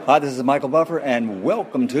Hi, this is Michael Buffer, and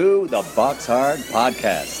welcome to the Box Hard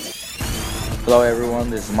Podcast. Hello, everyone.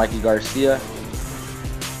 This is Mikey Garcia.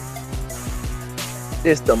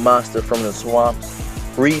 This the monster from the swamps,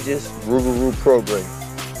 Regis Rougarou Prograis.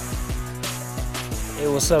 Hey,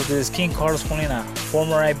 what's up? This is King Carlos Molina,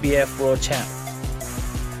 former IBF world champ.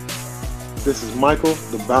 This is Michael,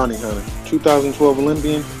 the Bounty Hunter, 2012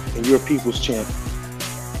 Olympian and your people's champ.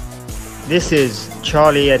 This is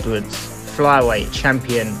Charlie Edwards, flyweight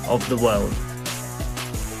champion of the world.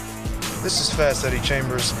 This is Fast Eddie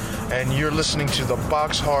Chambers, and you're listening to the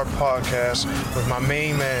Box Hard Podcast with my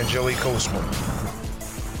main man, Joey Coastman.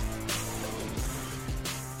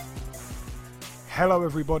 Hello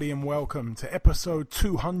everybody and welcome to episode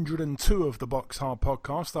 202 of the Box Hard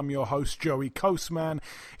Podcast. I'm your host Joey Coastman.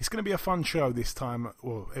 It's going to be a fun show this time.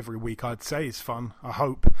 Well, every week I'd say is fun, I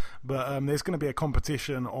hope. But there's going to be a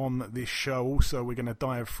competition on this show. Also, we're going to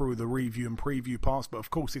dive through the review and preview parts. But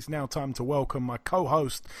of course, it's now time to welcome my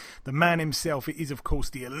co-host, the man himself. It is of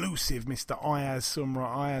course the elusive Mr. Ayaz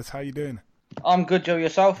Sumra. Ayaz, how you doing? I'm good, Joe.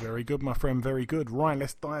 Yourself? Very good, my friend. Very good. Right,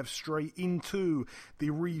 let's dive straight into the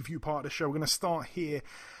review part of the show. We're going to start here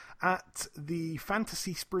at the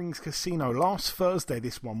Fantasy Springs Casino. Last Thursday,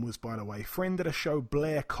 this one was, by the way. Friend of the show,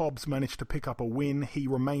 Blair Cobbs, managed to pick up a win. He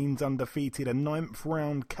remains undefeated. A 9th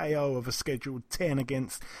round KO of a scheduled 10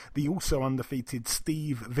 against the also undefeated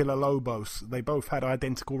Steve Villalobos. They both had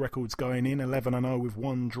identical records going in, 11-0 with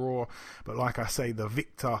one draw. But like I say, the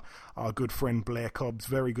victor, our good friend Blair Cobbs,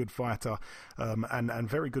 very good fighter and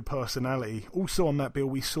very good personality. Also on that bill,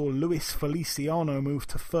 we saw Luis Feliciano move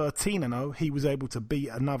to 13-0. He was able to beat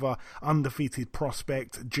another undefeated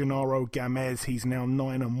prospect, Gennaro Gamez. He's now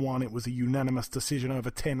 9-1. It was a unanimous decision over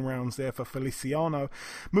 10 rounds there for Feliciano.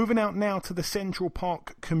 Moving out now to the Central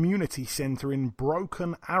Park Community Center in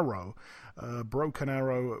Broken Arrow,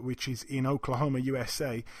 which is in Oklahoma,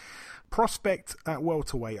 USA. Prospect at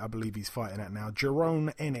welterweight, I believe he's fighting at now.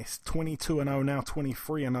 Jerome Ennis, 22-0, now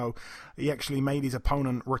 23-0. He actually made his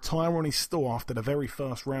opponent retire on his store after the very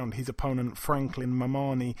first round. His opponent, Franklin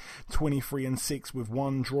Mamani, 23-6 with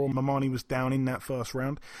one draw. Mamani was down in that first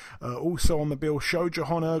round. Also on the bill,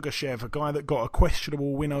 Shojahan Ergashev, a guy that got a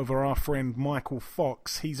questionable win over our friend Michael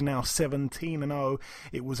Fox. He's now 17-0.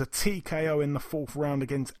 It was a TKO in the fourth round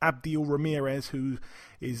against Abdiel Ramirez, who's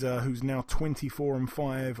now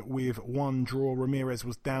 24-5 with one draw. Ramirez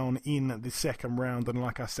was down in the second round, and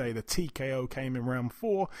like I say, the TKO came in round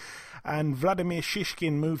 4. And Vladimir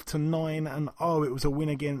Shishkin moved to 9-0. It was a win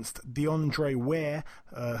against DeAndre Ware,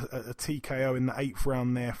 a TKO in the 8th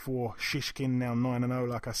round there for Shishkin, now 9-0,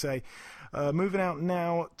 like I say. Moving out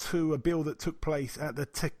now to a bill that took place at the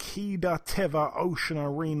Takeda Teva Ocean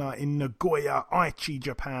Arena in Nagoya, Aichi,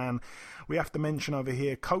 Japan. We have to mention over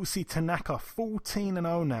here, Kosi Tanaka,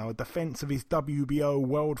 14-0 now, a defense of his WBO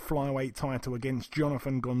World Flyweight title against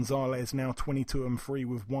Jonathan Gonzalez, now 22-3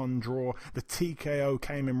 with one draw. The TKO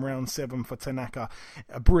came in round 7 for Tanaka.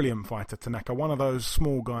 A brilliant fighter, Tanaka. One of those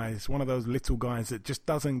small guys, one of those little guys that just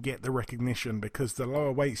doesn't get the recognition because the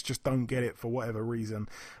lower weights just don't get it for whatever reason.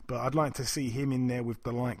 But I'd like to see him in there with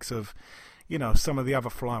the likes of, you know, some of the other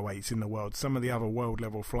flyweights in the world, some of the other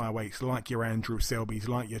world-level flyweights, like your Andrew Selby's,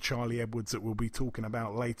 like your Charlie Edwards that we'll be talking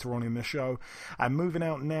about later on in the show. And moving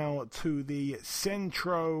out now to the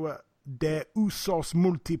Centro de Usos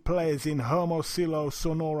Multiples in Hermosillo,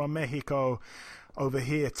 Sonora, Mexico. Over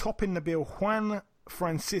here, topping the bill, Juan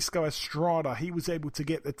Francisco Estrada. He was able to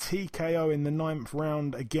get the TKO in the 9th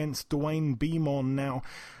round against Dwayne Beamon, now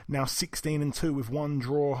 16-2 with one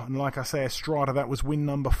draw. And like I say, Estrada, that was win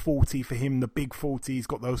number 40 for him, the big 40. He's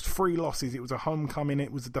got those 3 losses. It was a homecoming.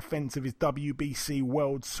 It was a defense of his WBC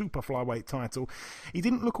World Super Flyweight title. He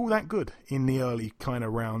didn't look all that good in the early kind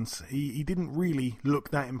of rounds. He didn't really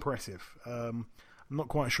look that impressive. I'm not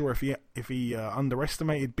quite sure if he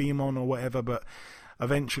underestimated Beamon or whatever, but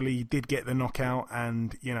eventually he did get the knockout,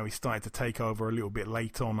 and you know, he started to take over a little bit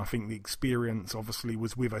late on. I think the experience obviously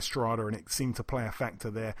was with Estrada, and it seemed to play a factor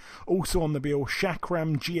there. Also on the bill,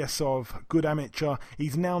 Shakram Giasov, good amateur.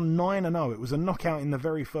 He's now 9-0. It was a knockout in the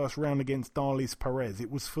very first round against Darlis Perez. It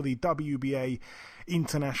was for the WBA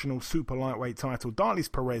International Super Lightweight title.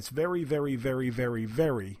 Darlis Perez, very, very, very, very,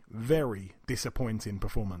 very, very disappointing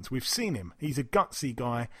performance. We've seen him. He's a gutsy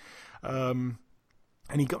guy.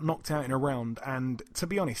 And he got knocked out in a round, and to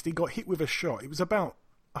be honest, he got hit with a shot. It was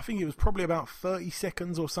probably about 30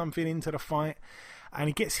 seconds or something into the fight, and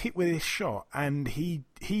he gets hit with this shot, and he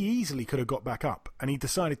easily could have got back up, and he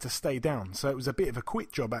decided to stay down. So it was a bit of a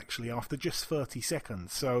quit job, actually, after just 30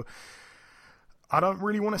 seconds. So I don't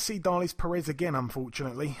really want to see Darlis Perez again,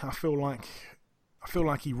 unfortunately. I feel like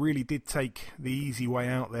he really did take the easy way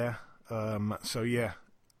out there. So yeah,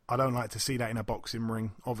 I don't like to see that in a boxing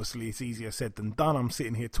ring. Obviously, it's easier said than done. I'm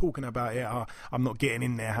sitting here talking about it. I'm not getting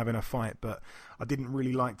in there having a fight, but I didn't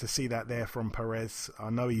really like to see that there from Perez. I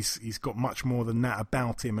know he's got much more than that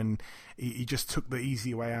about him, and he just took the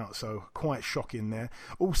easy way out, so quite shocking there.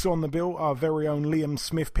 Also on the bill, our very own Liam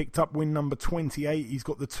Smith picked up win number 28. He's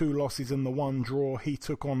got the 2 losses and the 1 draw. He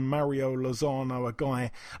took on Mario Lozano, a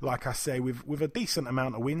guy, like I say, with a decent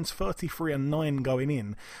amount of wins, 33-9 going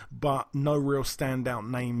in, but no real standout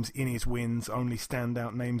names in his wins, only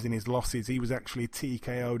standout names in his losses. He was actually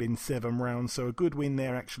TKO'd in 7 rounds, so a good win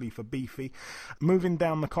there actually for Beefy. Moving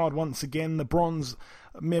down the card once again, the bronze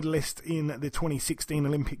medalist in the 2016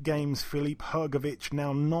 Olympic Games, Filip Hrgović,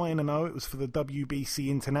 now 9-0. It was for the WBC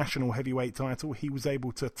International Heavyweight title. He was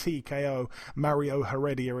able to TKO Mario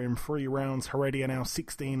Heredia in 3 rounds. Heredia now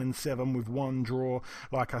 16-7 with 1 draw.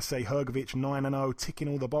 Like I say, Hrgović 9-0, ticking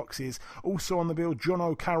all the boxes. Also on the bill, John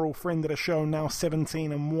O'Carroll, friend of the show, now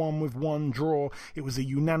 17-1 with 1 draw. It was a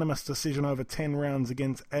unanimous decision over 10 rounds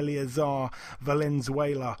against Eliezer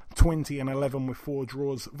Valenzuela, 20-11 with 4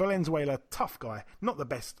 draws. Valenzuela, tough guy, not the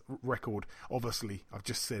best record, obviously, I've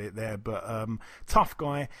just said it there, but tough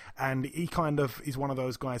guy, and he kind of is one of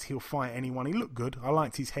those guys, he'll fight anyone. He looked good. I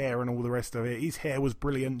liked his hair and all the rest of it. His hair was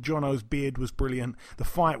brilliant. Jono's beard was brilliant. The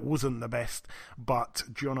fight wasn't the best, but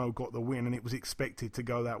Jono got the win, and it was expected to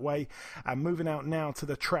go that way. And moving out now to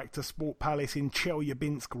the Tractor Sport Palace in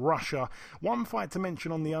Chelyabinsk, Russia. One fight to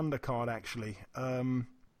mention on the undercard, actually.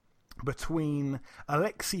 Between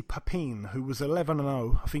Alexei Papin, who was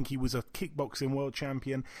 11-0, I think he was a kickboxing world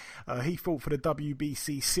champion. He fought for the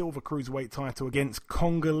WBC Silver Cruiserweight title against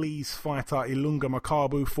Congolese fighter Ilunga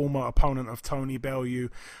Makabu, former opponent of Tony Bellew,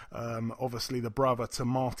 obviously the brother to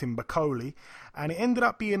Martin Bakole. And it ended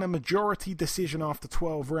up being a majority decision after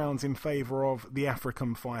 12 rounds in favour of the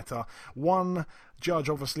African fighter. One judge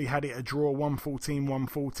obviously had it a draw,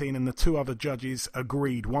 114-114, and the 2 other judges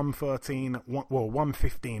agreed,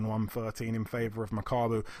 115-113 in favour of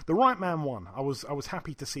Makabu. The right man won. I was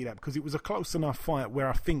happy to see that, because it was a close enough fight where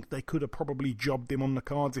I think they could have probably jobbed him on the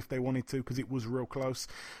cards if they wanted to, because it was real close.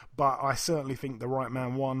 But I certainly think the right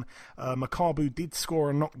man won. Makabu did score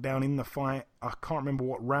a knockdown in the fight. I can't remember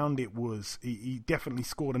what round it was. He definitely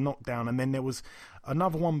scored a knockdown, and then there was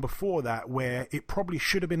another one before that where it probably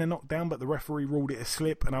should have been a knockdown, but the referee ruled it a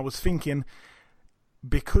slip. And I was thinking,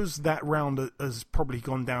 because that round has probably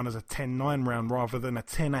gone down as a 10-9 round rather than a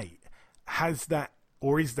 10-8, has that,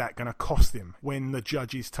 or is that going to cost him when the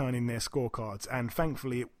judges turn in their scorecards? And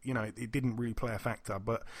thankfully, it didn't really play a factor.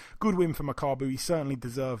 But good win for Makabu. He certainly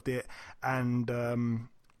deserved it. And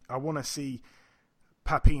I want to see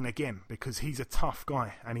Papin again, because he's a tough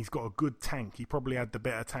guy and he's got a good tank. He probably had the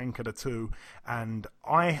better tank of the 2, and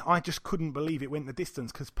I just couldn't believe it went the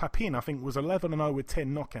distance, because Papin, I think, was 11-0 with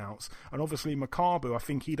 10 knockouts, and obviously Makabu, I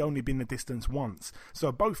think he'd only been the distance once.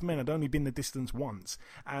 So both men had only been the distance once,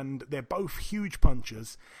 and they're both huge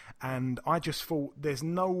punchers, and I just thought there's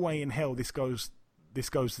no way in hell this goes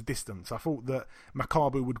the distance. I thought that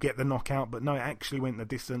Makabu would get the knockout, but no, it actually went the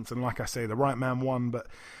distance, and like I say, the right man won. But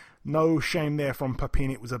no shame there from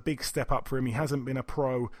Papin. It was a big step up for him. He hasn't been a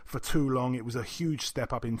pro for too long. It was a huge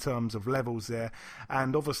step up in terms of levels there.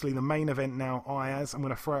 And obviously the main event now, Ayaz, I'm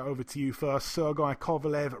going to throw it over to you first. Sergey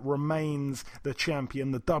Kovalev remains the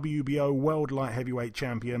champion, the WBO World Light Heavyweight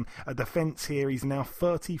Champion. A defence here. He's now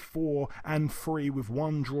 34-3 with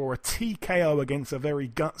 1 draw. A TKO against a very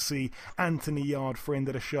gutsy Anthony Yarde, friend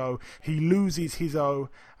of the show. He loses his O,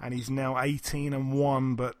 and he's now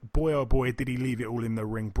 18-1, but boy oh boy did he leave it all in the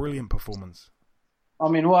ring. Brilliant performance. I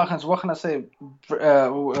mean, what can I say?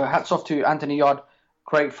 Hats off to Anthony Yarde,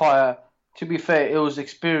 great fighter. To be fair, it was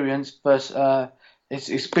experience versus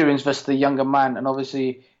the younger man, and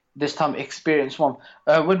obviously this time experience won.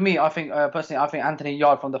 With me, I think personally, I think Anthony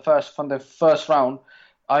Yarde from the first round,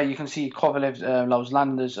 you can see Kovalev was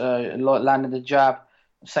landed the jab.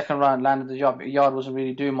 Second round landed the jab. Yarde wasn't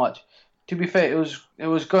really doing much. To be fair, it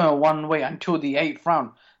was going one way until the 8th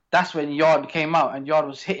round. That's when Yarde came out, and Yarde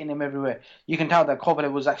was hitting him everywhere. You can tell that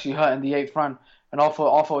Kovalev was actually hurt in the 8th round, and I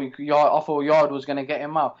thought Yarde was going to get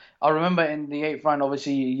him out. I remember in the 8th round,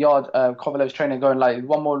 obviously Yarde, Kovalev's trainer, going like,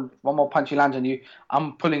 one more punch he lands on you,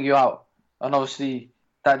 I'm pulling you out. And obviously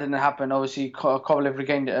that didn't happen. Obviously Kovalev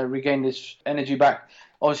regained his energy back.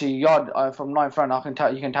 Obviously Yarde from 9th round,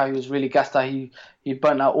 you can tell he was really gassed out. He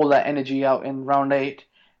burnt out all that energy out in round 8.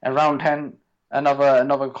 And round 10,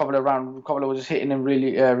 another Kovalev round. Kovalev was just hitting him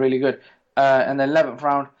really good. And then 11th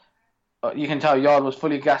round, you can tell Yarde was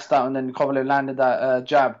fully gassed out, and then Kovalev landed that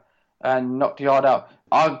jab and knocked Yarde out.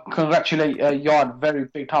 I congratulate Yarde very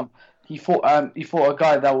big time. He fought a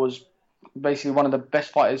guy that was basically one of the best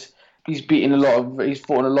fighters he's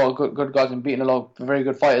fought a lot of good guys and beaten a lot of very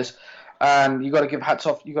good fighters. And you got to give hats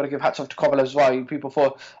off. You got to give hats off to Kovalev as well.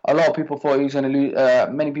 A lot of people thought he was going to lose.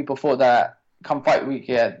 Many people thought that come fight week,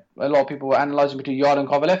 a lot of people were analysing between Yarde and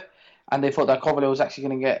Kovalev, and they thought that Kovalev was actually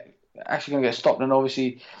going to get stopped. And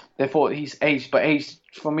obviously, they thought he's aged, but age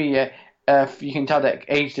for me, you can tell that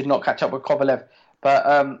age did not catch up with Kovalev. But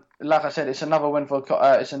like I said, it's another win for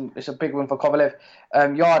it's a big win for Kovalev.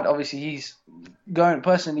 Yarde, obviously, he's going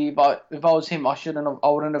personally. If I was him, I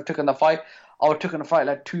wouldn't have taken the fight. I would have taken the fight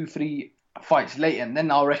like 2-3 fights later, and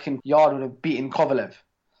then I reckon Yarde would have beaten Kovalev.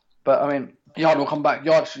 But I mean, Yarde will come back.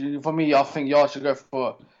 For me, I think Yarde should go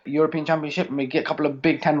for European Championship and get a couple of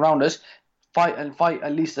big 10 rounders, fight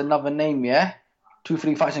at least another name,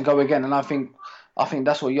 2-3 fights and go again. And I think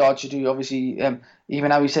that's what Yarde should do. Obviously,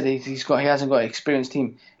 even how he said he hasn't got an experienced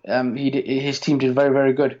team. His team did very,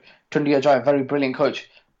 very good. Tunde Ajayi, very brilliant coach.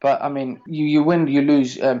 But I mean, you win, you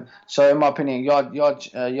lose. So in my opinion, Yarde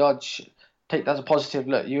take that as a positive.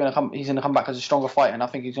 Look, he's gonna come back as a stronger fighter, and I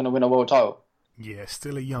think he's gonna win a world title. Yeah,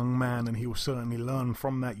 still a young man, and he'll certainly learn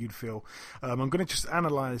from that, you'd feel. I'm going to just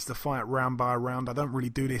analyse the fight round by round. I don't really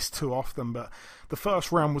do this too often, but the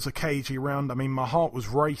first round was a cagey round. I mean, my heart was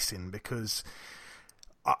racing because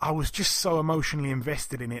I was just so emotionally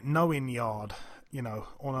invested in it, knowing Yarde. You know,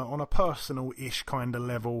 on a personal-ish kind of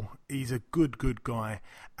level, he's a good guy,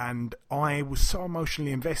 and I was so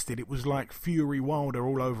emotionally invested. It was like Fury Wilder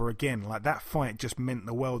all over again. Like, that fight just meant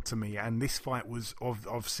the world to me, and this fight was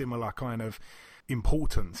of similar kind of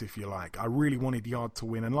importance, if you like. I really wanted Yarde to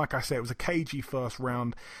win, and like I said, it was a cagey first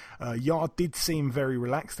round. Yarde did seem very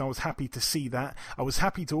relaxed. I was happy to see that. I was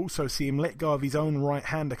happy to also see him let go of his own right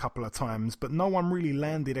hand a couple of times, but no one really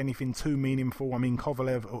landed anything too meaningful. I mean,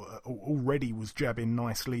 Kovalev already was jabbing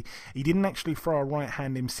nicely. He didn't actually throw a right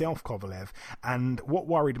hand himself, Kovalev, and what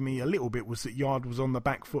worried me a little bit was that Yarde was on the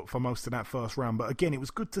back foot for most of that first round. But again, it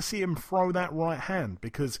was good to see him throw that right hand,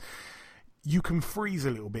 because you can freeze a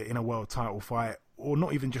little bit in a world title fight, or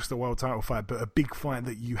not even just a world title fight, but a big fight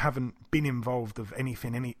that you haven't been involved of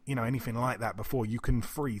anything like that before. You can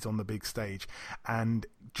freeze on the big stage, and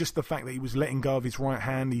just the fact that he was letting go of his right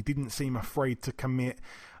hand, he didn't seem afraid to commit.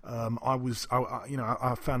 I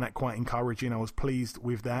found that quite encouraging. I was pleased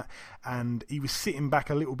with that, and he was sitting back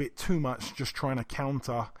a little bit too much, just trying to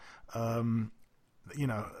counter. That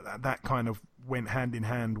kind of went hand in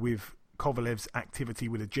hand with Kovalev's activity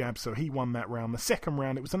with a jab, so he won that round. The second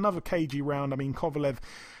round, it was another cagey round. I mean, Kovalev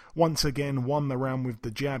once again won the round with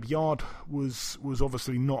the jab. Yarde was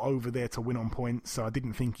obviously not over there to win on points, so I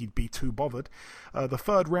didn't think he'd be too bothered. The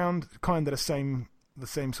third round, kind of the same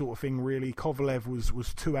sort of thing, really. Kovalev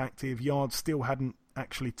was too active. Yarde still hadn't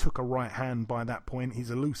actually took a right hand by that point. His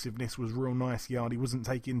elusiveness was real nice, Yarde. He wasn't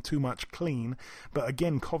taking too much clean, but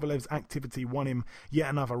again, Kovalev's activity won him yet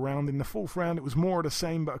another round. In the fourth round, it was more of the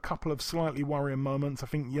same, but a couple of slightly worrying moments. I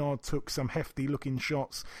think Yarde took some hefty looking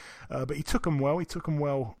shots, but he took them well. He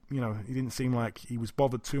didn't seem like he was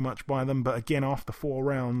bothered too much by them. But again, after 4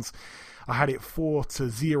 rounds, I had it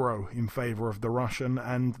 4-0 in favour of the Russian,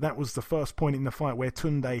 and that was the first point in the fight where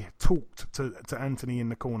Tunde talked to Anthony in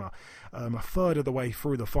the corner. A third of the way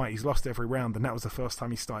through the fight, he's lost every round, and that was the first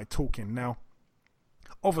time he started talking. Now,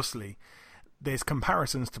 obviously, there's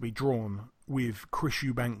comparisons to be drawn with Chris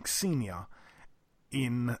Eubanks Sr.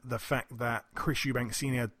 in the fact that Chris Eubanks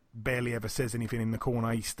Sr. barely ever says anything in the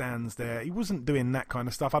corner. He stands there. He wasn't doing that kind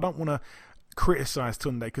of stuff. I don't want to criticise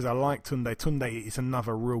Tunde because I like Tunde. Tunde is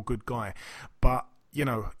another real good guy, but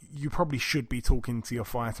you probably should be talking to your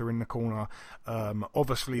fighter in the corner.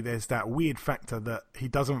 Obviously, there's that weird factor that he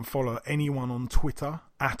doesn't follow anyone on Twitter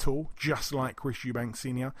at all, just like Chris Eubanks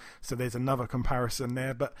Sr. So there's another comparison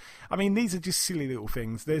there. But, I mean, these are just silly little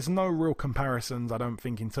things. There's no real comparisons, I don't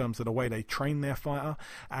think, in terms of the way they train their fighter.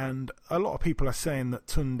 And a lot of people are saying that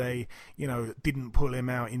Tunde, didn't pull him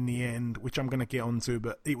out in the end, which I'm going to get onto,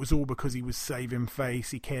 but it was all because he was saving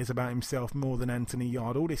face. He cares about himself more than Anthony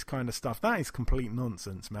Yarde, all this kind of stuff. That is complete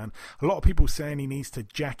nonsense, man. A lot of people saying he needs to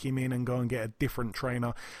jack him in and go and get a different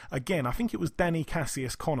trainer. Again, I think it was Danny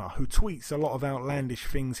Cassius Connor who tweets a lot of outlandish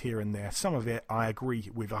things here and there. Some of it I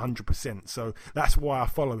agree with 100%, so that's why I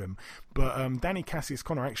follow him. But Danny Cassius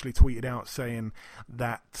Connor actually tweeted out saying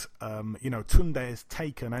that Tunde has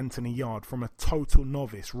taken Anthony Yarde from a total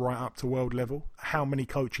novice right up to world level. How many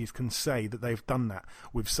coaches can say that they've done that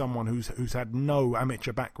with someone who's had no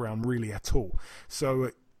amateur background really at all?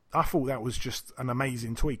 So I thought that was just an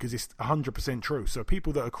amazing tweet because it's 100% true. So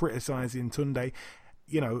people that are criticising Tunde,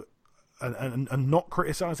 and not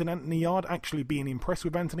criticising Anthony Yarde, actually being impressed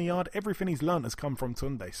with Anthony Yarde. Everything he's learned has come from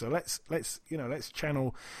Tunde. So let's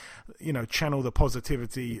channel the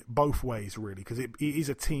positivity both ways, really, because it is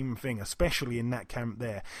a team thing, especially in that camp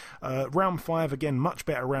there. Round 5, again, much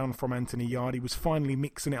better round from Anthony Yarde. He was finally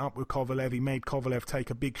mixing it up with Kovalev. He made Kovalev take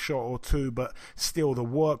a big shot or two, but still the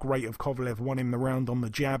work rate of Kovalev won him the round on the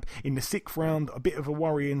jab. In the 6th round, a bit of a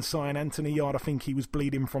worrying sign. Anthony Yarde, I think he was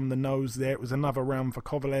bleeding from the nose there. It was another round for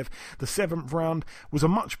Kovalev. The 7th round was a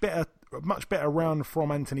much better round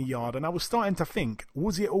from Anthony Yarde, and I was starting to think,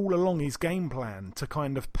 was it all along his game plan to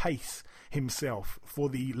kind of pace himself for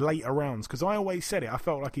the later rounds? Because I always said it, I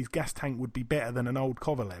felt like his gas tank would be better than an old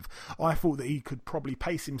Kovalev. I thought that he could probably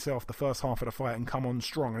pace himself the first half of the fight and come on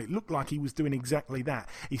strong, and it looked like he was doing exactly that.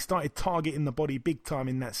 He started targeting the body big time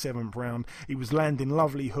in that 7th round. He was landing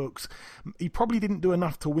lovely hooks. He probably didn't do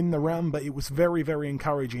enough to win the round, but it was very, very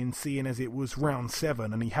encouraging, seeing as it was round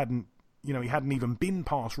 7 and he hadn't even been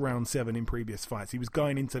past round 7 in previous fights. He was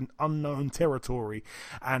going into unknown territory,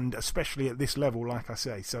 and especially at this level, like I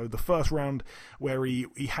say. So the first round where he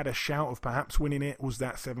had a shout of perhaps winning it was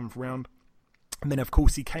that 7th round. And then, of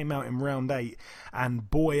course, he came out in round 8, and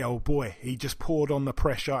boy, oh boy, he just poured on the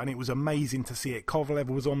pressure, and it was amazing to see it. Kovalev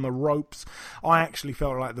was on the ropes. I actually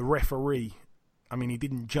felt like the referee, I mean, he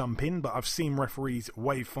didn't jump in, but I've seen referees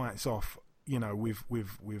wave fights off,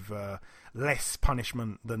 with less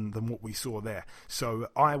punishment than what we saw there. So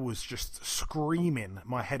I was just screaming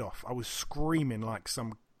my head off. I was screaming like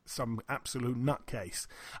some absolute nutcase.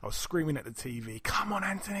 I was screaming at the TV, "Come on,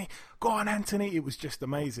 Anthony! Go on, Anthony!" It was just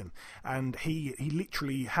amazing. And he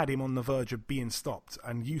literally had him on the verge of being stopped.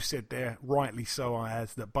 And you said there, rightly so,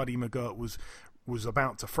 Ayaz, that Buddy McGirt was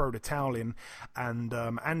about to throw the towel in, and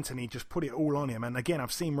Anthony just put it all on him. And again,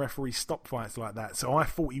 I've seen referees stop fights like that, so I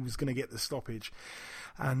thought he was going to get the stoppage,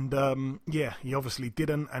 and he obviously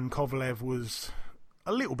didn't, and Kovalev was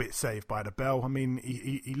a little bit saved by the bell. I mean,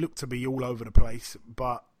 he looked to be all over the place,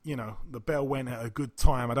 but the bell went at a good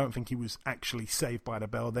time. I don't think he was actually saved by the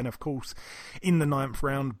bell. Then, of course, in the 9th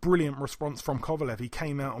round, brilliant response from Kovalev. He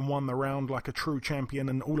came out and won the round like a true champion,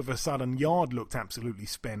 and all of a sudden Yarde looked absolutely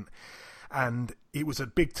spent. And it was a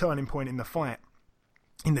big turning point in the fight.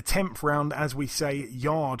 In the 10th round, as we say,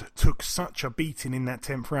 Yarde took such a beating in that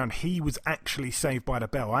 10th round. He was actually saved by the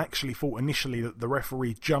bell. I actually thought initially that the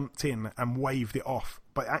referee jumped in and waved it off,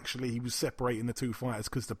 but actually he was separating the two fighters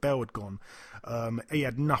because the bell had gone. He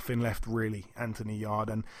had nothing left, really, Anthony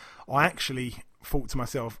Yarde. And I actually thought to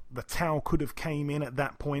myself, the towel could have came in at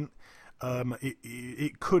that point.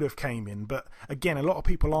 It could have came in, but again, a lot of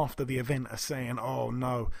people after the event are saying, "Oh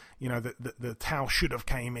no, the towel should have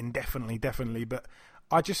came in, definitely." But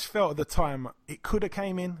I just felt at the time it could have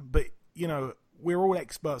came in, but we're all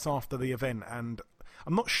experts after the event, and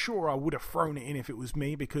I'm not sure I would have thrown it in if it was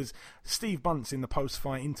me, because Steve Bunce in the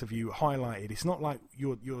post-fight interview highlighted it's not like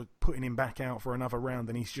you're putting him back out for another round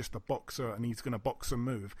and he's just a boxer and he's going to box and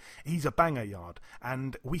move. He's a banger, Yarde.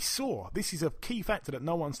 And we saw, this is a key factor that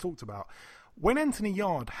no one's talked about, when Anthony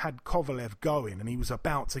Yarde had Kovalev going and he was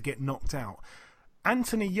about to get knocked out,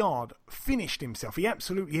 Anthony Yarde finished himself. He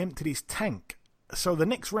absolutely emptied his tank. So the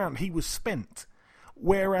next round he was spent.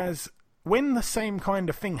 Whereas when the same kind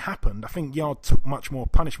of thing happened, I think Yarde took much more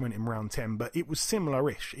punishment in round 10, but it was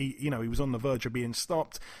similar-ish. He was on the verge of being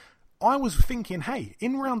stopped. I was thinking, hey,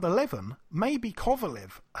 in round 11, maybe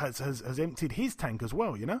Kovalev has emptied his tank as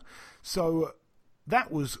well, So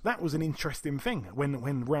that was an interesting thing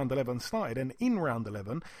when round 11 started. And in round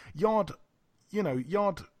 11, Yarde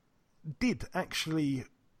did actually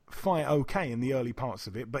fight okay in the early parts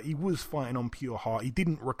of it, but he was fighting on pure heart. He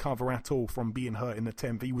didn't recover at all from being hurt in the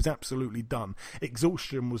 10th. He was absolutely done.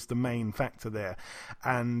 Exhaustion was the main factor there,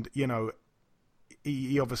 and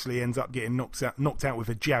he obviously ends up getting knocked out with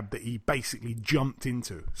a jab that he basically jumped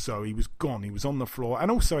into. So he was gone. He was on the floor.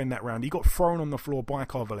 And also in that round, he got thrown on the floor by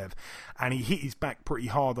Kovalev, and he hit his back pretty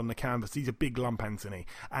hard on the canvas. He's a big lump, Anthony,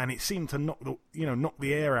 and it seemed to knock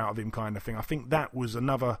the air out of him, kind of thing. I think that was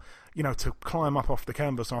another, to climb up off the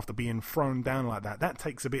canvas after being thrown down like that. That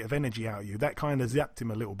takes a bit of energy out of you. That kind of zapped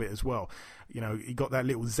him a little bit as well. He got that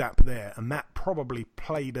little zap there, and that probably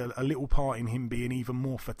played a little part in him being even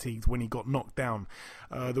more fatigued when he got knocked down.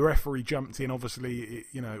 The referee jumped in. Obviously,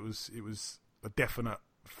 it was a definite,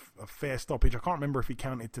 a fair stoppage. I can't remember if he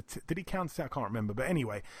counted to. Did he count to? I can't remember. But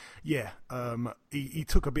anyway, yeah, he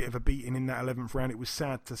took a bit of a beating in that 11th round. It was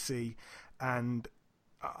sad to see, and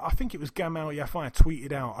I think it was Gamal Yafai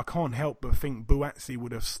tweeted out, "I can't help but think Buatsi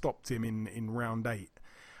would have stopped him in round 8."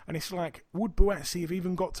 And it's like, would Buatsi have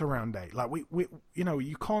even got to round 8? Like, we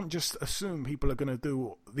you can't just assume people are going to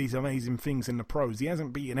do these amazing things in the pros. He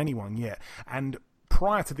hasn't beaten anyone yet. And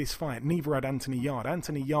prior to this fight, neither had Anthony Yarde.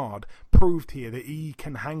 Anthony Yarde proved here that he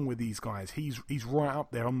can hang with these guys. He's right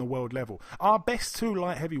up there on the world level. Our best two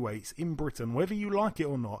light heavyweights in Britain, whether you like it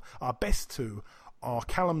or not, our best two are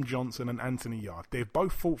Callum Johnson and Anthony Yarde. They've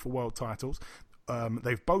both fought for world titles.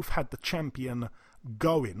 They've both had the champion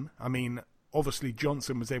going. I mean, obviously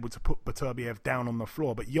Johnson was able to put Beterbiev down on the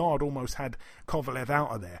floor, but Yarde almost had Kovalev out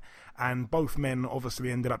of there. And both men obviously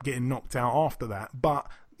ended up getting knocked out after that. But,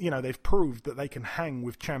 you know, they've proved that they can hang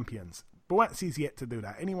with champions. Buatsi's yet to do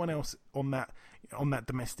that. Anyone else on that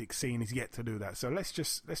domestic scene is yet to do that. So let's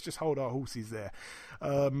just hold our horses there.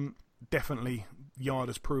 Definitely, Yarde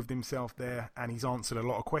has proved himself there, and he's answered a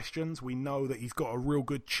lot of questions. We know that he's got a real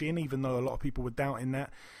good chin, even though a lot of people were doubting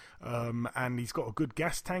that. And he's got a good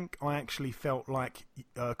gas tank. I actually felt like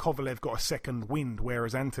Kovalev got a second wind,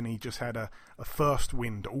 whereas Anthony just had a first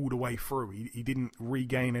wind all the way through. He didn't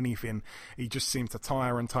regain anything. He just seemed to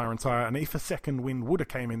tire. And if a second wind would have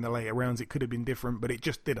came in the later rounds, it could have been different, but it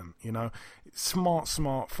just didn't. You know, smart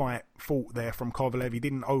fight fought there from Kovalev. He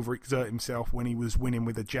didn't overexert himself when he was winning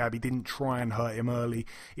with a jab. He didn't try and hurt him early.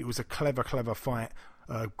 It was a clever fight.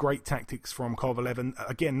 Great tactics from Kovalev, and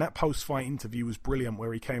again, that post-fight interview was brilliant,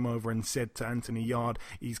 where he came over and said to Anthony Yarde,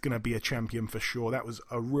 he's going to be a champion for sure. That was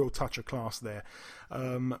a real touch of class there.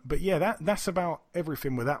 But yeah, that's about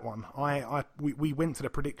everything with that one. We went to the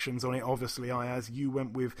predictions on it. Obviously, you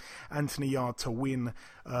went with Anthony Yarde to win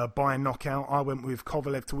by knockout. I went with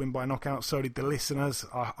Kovalev to win by knockout. So did the listeners.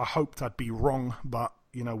 I hoped I'd be wrong, but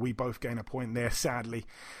you know, we both gained a point there, sadly.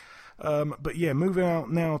 But yeah, moving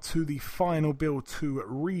out now to the final bill to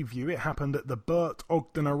review. It happened at the Burt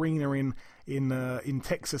Ogden Arena in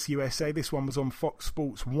Texas, USA. This one was on Fox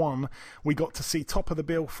Sports 1. We got to see top of the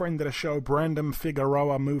bill, friend of the show, Brandon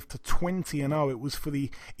Figueroa, move to 20-0. It was for the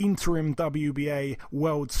interim WBA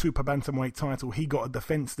World Super Bantamweight title. He got a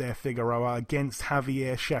defense there, Figueroa, against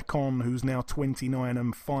Javier Chacon, who's now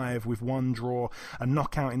 29-5 with one draw. A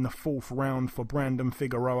knockout in the fourth round for Brandon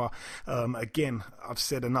Figueroa. Again, I've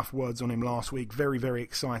said enough words on him last week. Very, very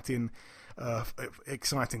exciting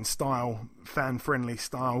style, fan-friendly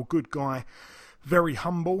style, good guy, very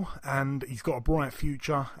humble, and he's got a bright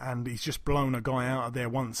future, and he's just blown a guy out of there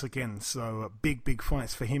once again. So big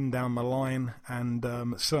fights for him down the line, and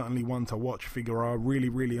certainly one to watch. Figueroa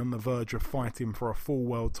really on the verge of fighting for a full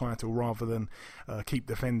world title rather than keep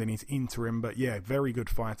defending his interim. But yeah, very good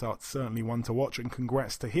fighter, certainly one to watch, and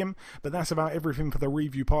congrats to him. But that's about everything for the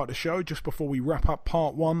review part of the show. Just before we wrap up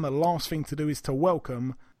part one, the last thing to do is to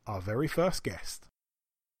welcome our very first guest.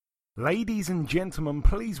 Ladies and gentlemen,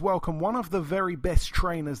 please welcome one of the very best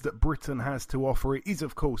trainers that Britain has to offer. It is,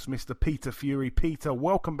 of course, Mr. Peter Fury. Peter,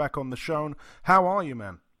 welcome back on the show. How are you,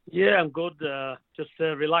 man? Yeah, I'm good. Just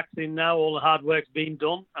relaxing now. All the hard work's been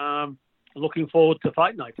done. Looking forward to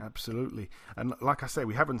fight night. Absolutely. And like I say,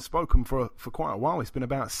 we haven't spoken for quite a while. It's been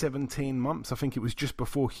about 17 months. I think it was just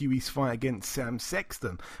before Hughie's fight against Sam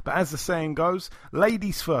Sexton. But as the saying goes,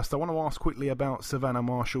 ladies first. I want to ask quickly about Savannah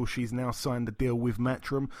Marshall. She's now signed a deal with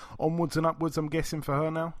Matchroom. Onwards and upwards, I'm guessing, for her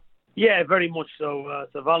now? Yeah, very much so.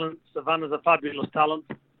 Savannah's a fabulous talent.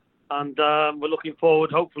 And we're looking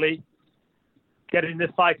forward, hopefully, getting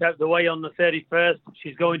this fight out of the way on the 31st.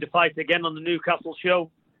 She's going to fight again on the Newcastle show.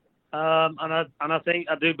 And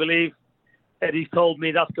I do believe Eddie's told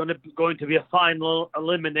me that's going to be a final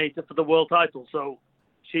eliminator for the world title. So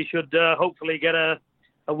she should hopefully get a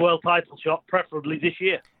world title shot, preferably this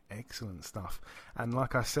year. Excellent stuff. And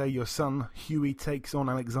like I say, your son Hughie takes on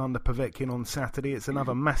Alexander Povetkin on Saturday. It's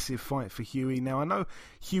another massive fight for Hughie. Now, I know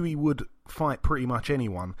Hughie would fight pretty much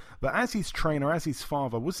anyone, but as his trainer, as his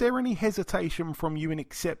father, was there any hesitation from you in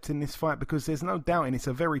accepting this fight? Because there's no doubting it's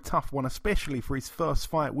a very tough one, especially for his first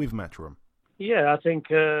fight with Matchroom. Yeah, I think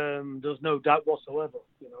there's no doubt whatsoever.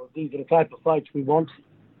 You know, these are the type of fights we want.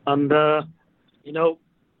 And, you know,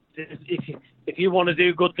 if you want to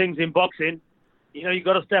do good things in boxing, you know, you've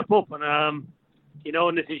got to step up, and, you know,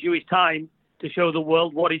 and this is Hughie's time to show the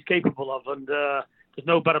world what he's capable of, and there's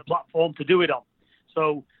no better platform to do it on.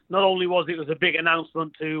 So not only was it a big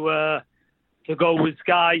announcement to go with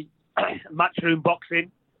Sky Matchroom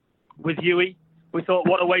Boxing with Hughie, we thought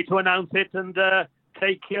what a way to announce it and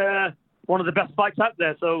take one of the best fights out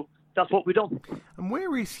there. So that's what we've done. And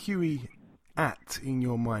where is Hughie at in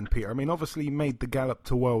your mind, Peter? I mean, obviously he made the gallop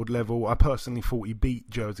to world level. I personally thought he beat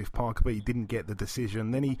Joseph Parker, but he didn't get the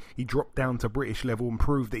decision. Then he dropped down to British level and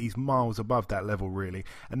proved that he's miles above that level, really.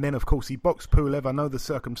 And then, of course, he boxed Pulev. I know the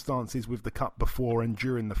circumstances with the cut before and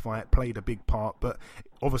during the fight played a big part, but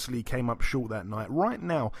obviously he came up short that night. Right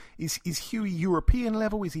now, is Hughie European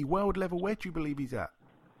level? Is he world level? Where do you believe he's at?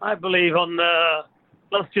 I believe on,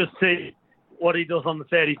 let's just see, what he does on the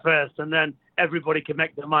 31st, and then everybody can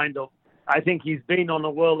make their mind up. I think he's been on a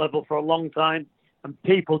world level for a long time, and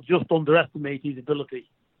people just underestimate his ability.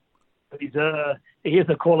 He is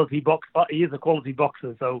a quality boxer. He is a quality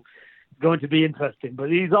boxer, so it's going to be interesting.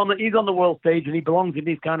 But he's on the world stage, and he belongs in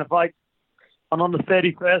these kind of fights. And on the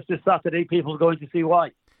 31st, this Saturday, people are going to see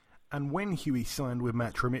why. And when Hughie signed with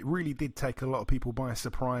Matchroom, it really did take a lot of people by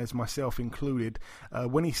surprise, myself included.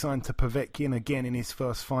 When he signed to Povetkin again in his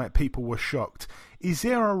first fight, people were shocked. Is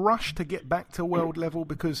there a rush to get back to world level?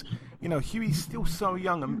 Because, you know, Hughie's still so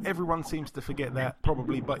young, and everyone seems to forget that,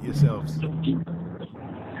 probably but yourselves.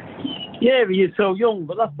 Yeah, he is so young,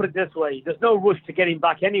 but let's put it this way. There's no rush to get him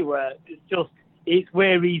back anywhere. It's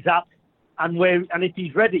where he's at and if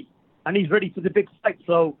he's ready. And he's ready for the big fight.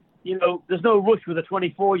 So, you know, there's no rush with a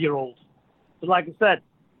 24-year-old. But like I said,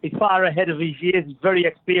 he's far ahead of his years. He's very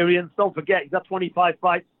experienced. Don't forget, he's had 25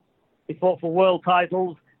 fights. He fought for world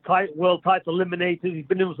titles, world title eliminators. He's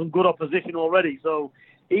been in some good opposition already. So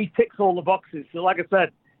he ticks all the boxes. So like I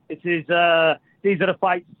said, these are the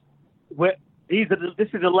fights where this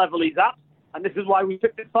is the level he's at, and this is why we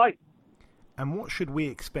picked this fight. And what should we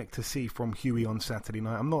expect to see from Hughie on Saturday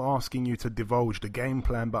night? I'm not asking you to divulge the game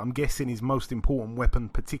plan, but I'm guessing his most important weapon,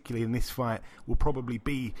 particularly in this fight, will probably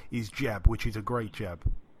be his jab, which is a great jab.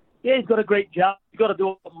 Yeah, he's got a great jab. He's got to do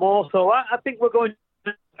a lot more. So I think we're going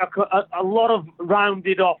to a lot of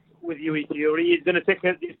rounded off with Hughie Fury. He's going to tick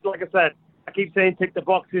it. Like I said, I keep saying tick the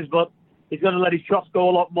boxes, but he's going to let his shots go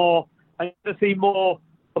a lot more. I'm going to see more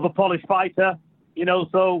of a polished fighter, you know,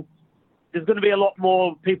 so there's going to be a lot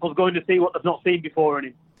more people going to see what they've not seen before in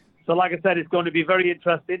him. So, like I said, it's going to be very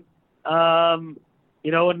interesting.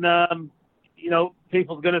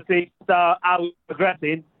 People's going to see how he's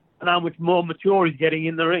progressing and how much more mature he's getting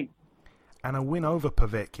in the ring. And a win over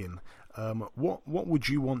Povetkin. What would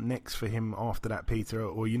you want next for him after that, Peter?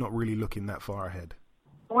 Or are you not really looking that far ahead?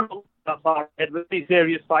 I want to look that far ahead. With these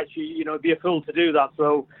serious fights, it'd be a fool to do that.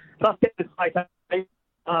 So let's get this fight out and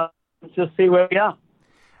just see where we are.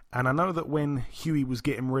 And I know that when Hughie was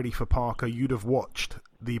getting ready for Parker, you'd have watched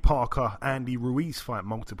the Parker-Andy Ruiz fight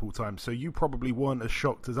multiple times, so you probably weren't as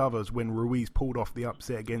shocked as others when Ruiz pulled off the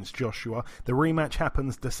upset against Joshua. The rematch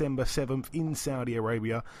happens December 7th in Saudi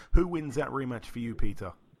Arabia. Who wins that rematch for you,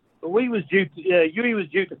 Peter? Hughie was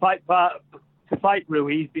due to fight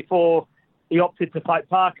Ruiz before he opted to fight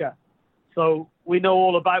Parker. So we know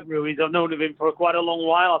all about Ruiz. I've known of him for quite a long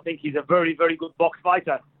while. I think he's a very, very good box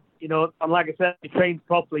fighter. You know, and like I said, he trains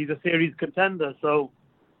properly. He's a series contender. So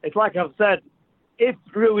it's like I've said, if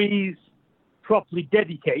Ruiz properly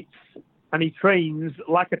dedicates and he trains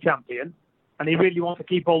like a champion and he really wants to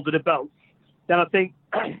keep hold of the belts, then I think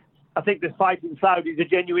this fight in Saudi is a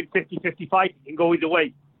genuine 50-50 fight. It can go either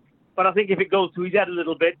way. But I think if it goes to his head a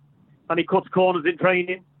little bit and he cuts corners in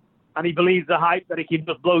training and he believes the hype that he can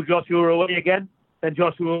just blow Joshua away again, then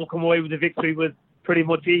Joshua will come away with the victory with pretty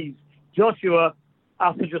much ease. Joshua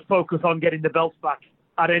has to just focus on getting the belts back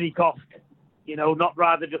at any cost, not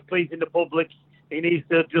rather just pleasing the public. He needs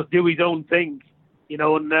to just do his own thing,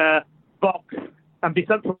 and box and be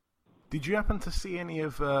central. Did you happen to see any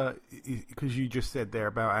of, because you just said there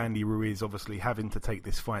about Andy Ruiz obviously having to take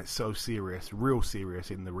this fight so serious, real serious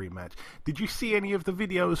in the rematch. Did you see any of the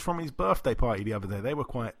videos from his birthday party the other day? They were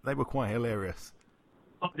quite hilarious.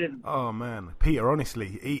 Oh man, Peter,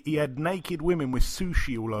 honestly, he had naked women with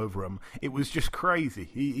sushi all over him. It was just crazy.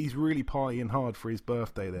 He's really partying hard for his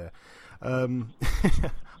birthday there.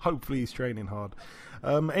 Hopefully he's training hard.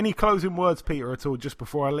 Any closing words, Peter, at all, just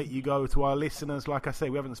before I let you go to our listeners? Like I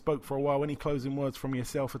say, we haven't spoke for a while. Any closing words from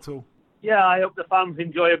yourself at all? Yeah, I hope the fans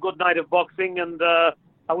enjoy a good night of boxing, and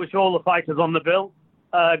I wish all the fighters on the bill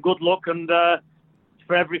good luck, and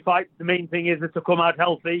for every fight, the main thing is to come out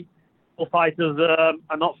healthy. Fighters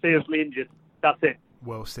are not seriously injured. That's it.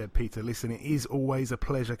 Well said, Peter. Listen, it is always a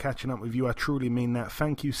pleasure catching up with you. I truly mean that.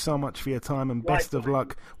 Thank you so much for your time, and best of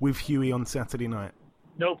luck with Hughie on Saturday night.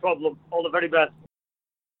 No problem. All the very best.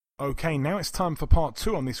 Okay, now it's time for part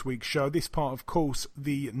 2 on this week's show. This part, of course,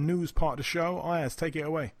 the news part of the show. Ayaz, take it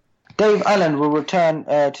away. Dave Allen will return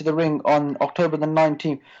to the ring on October the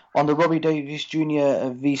 19th on the Robbie Davies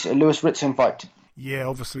Jr. vs. Lewis Ritson fight. Yeah,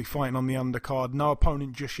 obviously fighting on the undercard. No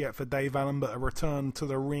opponent just yet for Dave Allen, but a return to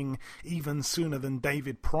the ring even sooner than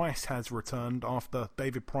David Price has returned after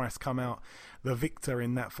David Price come out the victor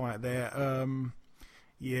in that fight there.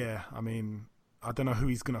 I don't know who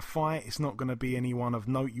he's going to fight. It's not going to be anyone of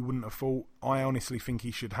note you wouldn't have thought. I honestly think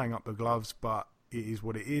he should hang up the gloves, but it is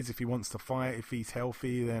what it is. If he wants to fight, if he's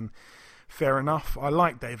healthy, then fair enough. I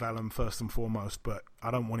like Dave Allen first and foremost, but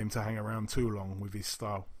I don't want him to hang around too long with his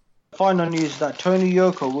style. Final news that Tony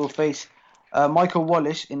Yoka will face Michael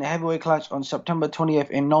Wallace in the heavyweight clash on September 20th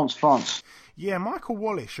in Nantes, France. Yeah, Michael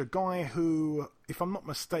Wallace, a guy who, if I'm not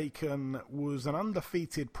mistaken, was an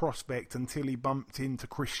undefeated prospect until he bumped into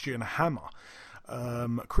Christian Hammer.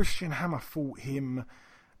 Christian Hammer fought him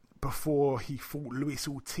before he fought Luis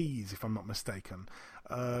Ortiz, if I'm not mistaken.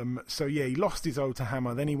 So yeah, he lost his O to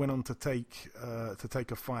Hammer. Then he went on to take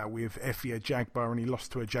a fight with Efe Ajagba, and he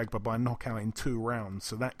lost to Ajagba by knockout in 2 rounds.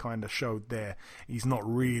 So that kind of showed there he's not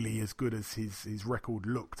really as good as his record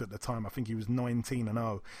looked at the time. I think he was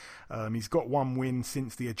 19-0. He's got 1 win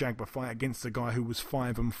since the Ajagba fight against a guy who was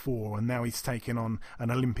 5-4, and now he's taking on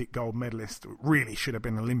an Olympic gold medalist. Really should have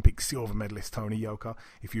been Olympic silver medalist Tony Yoka,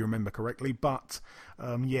 if you remember correctly. But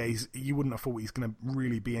yeah, you wouldn't have thought he's going to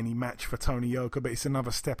really be any match for Tony Yoka, but it's another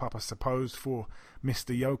step up, I suppose, for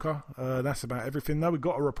Mr. Yoka. That's about everything, though. We've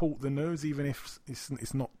got to report the news, even if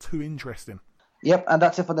it's not too interesting. Yep, and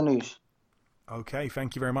that's it for the news. Okay,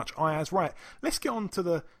 thank you very much, Ayaz. Right, let's get on to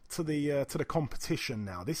the competition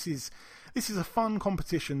now. This is a fun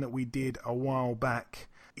competition that we did a while back.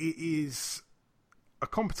 It is a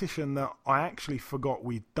competition that I actually forgot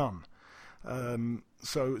we'd done.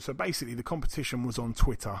 So basically the competition was on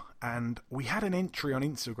Twitter, and we had an entry on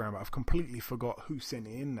Instagram, but I've completely forgot who sent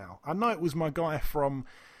it in now. I know it was my guy from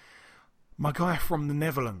the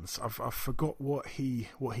Netherlands. I've forgot what he'd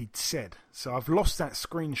said. So I've lost that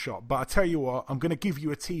screenshot, but I tell you what, I'm going to give you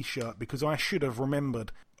a t-shirt because I should have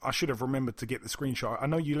remembered to get the screenshot. I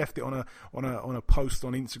know you left it on a post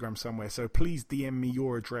on Instagram somewhere, so please DM me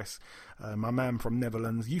your address. My man from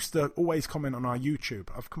Netherlands used to always comment on our YouTube.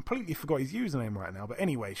 I've completely forgot his username right now, but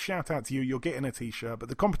anyway, shout out to you. You're getting a t-shirt. But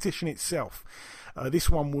the competition itself, this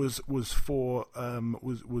one was for.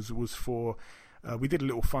 We did a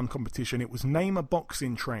little fun competition. It was name a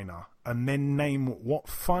boxing trainer and then name what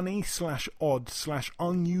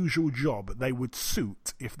funny/odd/unusual job they would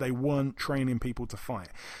suit if they weren't training people to fight.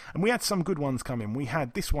 And we had some good ones come in. We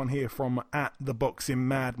had this one here from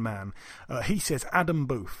 @TheBoxingMadman. He says, Adam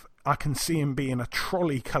Booth. I can see him being a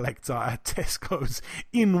trolley collector at Tesco's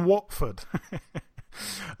in Watford.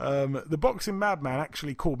 The Boxing Madman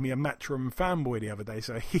actually called me a Matchroom fanboy the other day,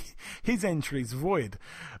 so his entry's void.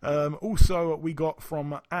 Also, we got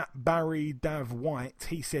from @BarryDavWhite.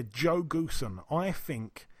 He said, Joe Goosen, I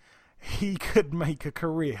think he could make a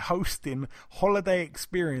career hosting holiday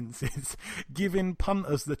experiences, giving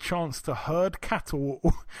punters the chance to herd cattle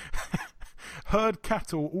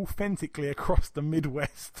authentically across the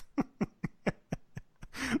Midwest.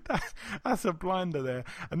 That's a blinder there.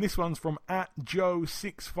 And this one's from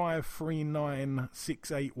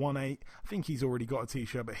 @Joe65396818. I think he's already got a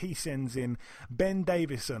t-shirt, but he sends in Ben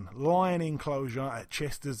Davison, lion enclosure at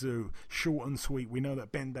Chester Zoo. Short and sweet. We know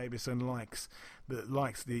that Ben Davison likes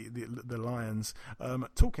the lions.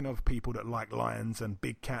 Talking of people that like lions and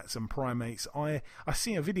big cats and primates, I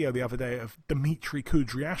see a video the other day of Dmitry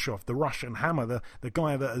Kudryashov, the Russian hammer, the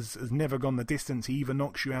guy that has never gone the distance. He either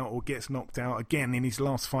knocks you out or gets knocked out. Again, in his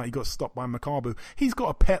last fight, he got stopped by Makabu. He's got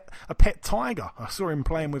a pet tiger. I saw him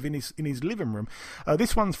playing with in his living room.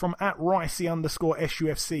 This one's from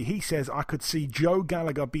 @Ricey_SUFC. He says, I could see Joe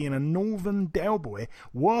Gallagher being a northern Delboy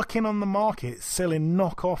working on the market selling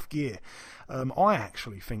knockoff gear. I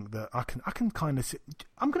actually think that I can kind of.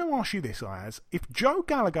 I'm going to ask you this, Ayaz. If Joe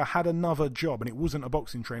Gallagher had another job and it wasn't a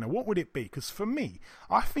boxing trainer, what would it be? Because for me,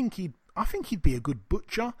 I think he'd be a good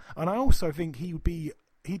butcher, and I also think he'd be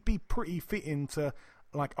pretty fit into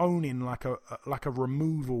like owning like a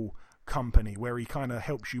removal company where he kind of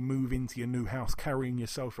helps you move into your new house carrying your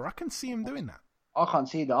sofa. I can see him doing that. I can't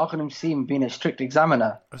see that. I can see him being a strict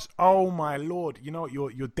examiner. Oh my lord! You know what?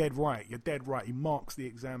 You're dead right. You're dead right. He marks the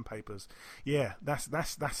exam papers. Yeah, that's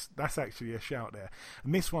actually a shout there.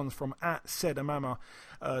 And this one's from @Sedamama.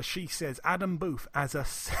 She says Adam Booth as a.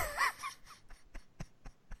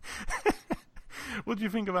 What do you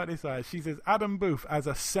think about this, Ayaz? She says Adam Booth as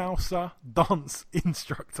a salsa dance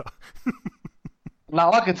instructor.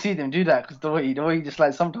 Now I can see them do that because the way he just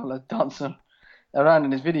like sometimes like dancing around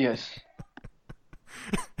in his videos.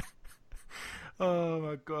 Oh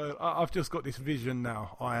my god! I've just got this vision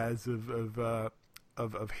now, Ayaz,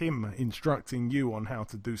 of him instructing you on how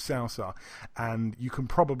to do salsa, and you can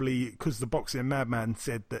probably, because the Boxing Madman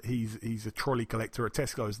said that he's a trolley collector at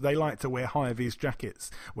Tesco's. They like to wear high-vis jackets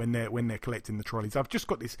when they're collecting the trolleys. I've just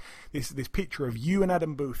got this picture of you and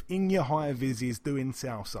Adam Booth in your high-vises doing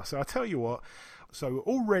salsa. So I tell you what. So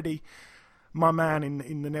already, my man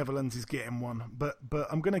in the Netherlands is getting one, but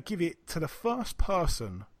I'm going to give it to the first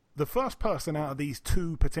person the first person out of these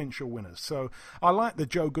two potential winners. So I like the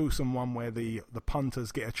Joe Goosen one where the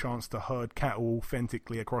punters get a chance to herd cattle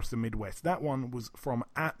authentically across the Midwest. That one was from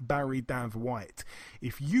 @BarryDavWhite.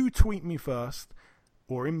 If you tweet me first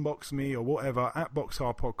or inbox me or whatever at Box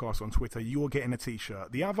Hard Podcast on Twitter, you're getting a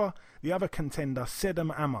t-shirt. The other contender,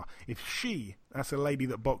 Sedam Amma, that's a lady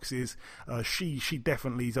that boxes, she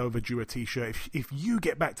definitely is overdue a t-shirt. If you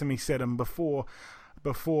get back to me, Sedam, before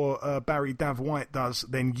Barry Dav White does,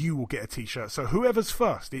 then you will get a t-shirt. So whoever's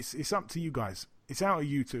first, it's up to you guys. It's out of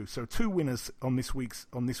you two. So two winners on this week's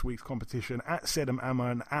competition, at Sedam Amma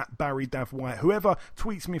and at Barry Dav White. Whoever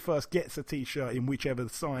tweets me first gets a t-shirt in whichever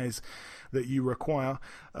size that you require.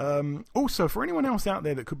 Also, for anyone else out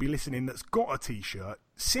there that could be listening that's got a t-shirt,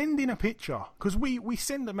 send in a picture, because we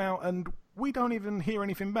send them out and we don't even hear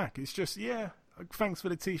anything back. It's just, thanks for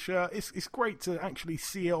the t-shirt. It's great to actually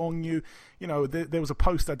see it on you. You know, there was a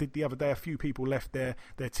post I did the other day. A few people left their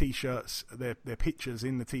t-shirts, their pictures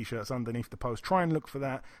in the t-shirts underneath the post. Try and look for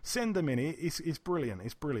that. Send them in. It's brilliant.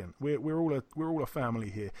 It's brilliant. We're all a family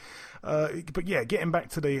here. But yeah, getting back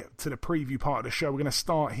to the preview part of the show, we're going to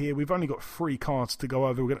start here. We've only got 3 cards to go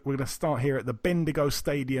over. We're going to start here at the Bendigo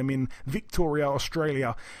Stadium in Victoria,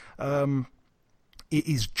 Australia. It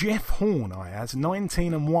is Jeff Horn,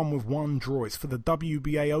 19-1 with 1 draw. It's for the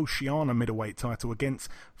WBA Oceania middleweight title against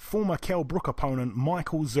former Kell Brook opponent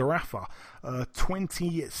Michael Zarafa,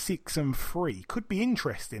 26-3. Could be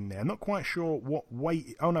interesting there. Not quite sure what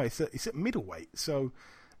weight. Oh no, it's at middleweight. So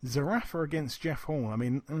Zarafa against Jeff Horn. I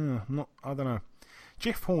mean, I don't know.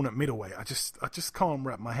 Jeff Horn at middleweight, I just can't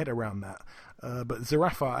wrap my head around that. But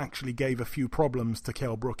Zarafa actually gave a few problems to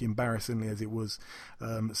Kell Brook, embarrassingly as it was.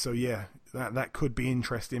 So yeah, that could be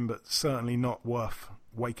interesting, but certainly not worth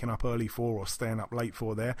waking up early for or staying up late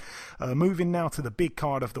for there. Moving now to the big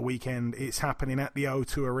card of the weekend. It's happening at the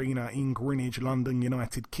O2 Arena in Greenwich, London,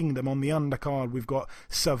 United Kingdom. On the undercard, we've got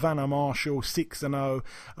Savannah Marshall, 6-0.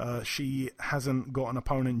 She hasn't got an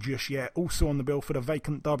opponent just yet. Also on the bill for the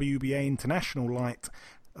vacant WBA International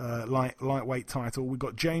lightweight title, we've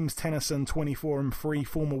got James Tennyson, 24-3,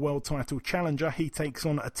 former world title challenger. He takes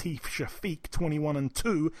on Atif Shafiq,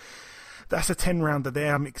 21-2. That's a 10-rounder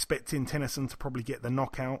there. I'm expecting Tennyson to probably get the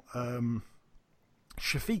knockout.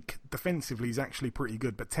 Shafiq defensively is actually pretty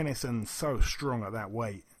good, but Tennyson's so strong at that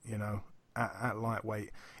weight, you know, at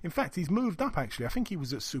lightweight. In fact, he's moved up, actually. I think he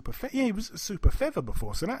was at super he was at super feather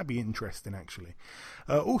before, so that'd be interesting, actually.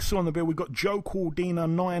 Also on the bill, we've got Joe Cordina,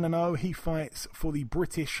 9-0. He fights for the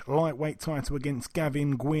British lightweight title against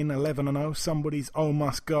Gavin Gwynn, 11-0. Somebody's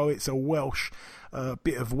must go. It's a Welsh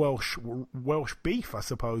bit of Welsh beef, I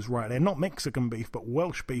suppose, right there. Not Mexican beef, but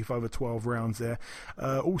Welsh beef over 12 rounds there.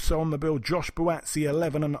 Also on the bill, Josh Buatsi,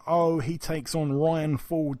 11-0. He takes on Ryan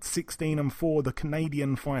Ford, 16-4, the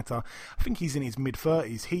Canadian fighter. I think he's in his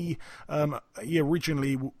mid-30s. He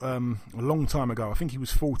originally, a long time ago, I think he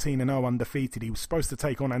was 14-0 undefeated. He was supposed to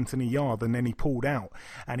take on Anthony Yard, and then he pulled out.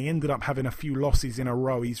 And he ended up having a few losses in a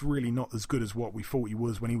row. He's really not as good as what we thought he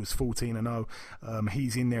was when he was 14-0.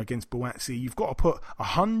 He's in there against Buatsi. You've got to put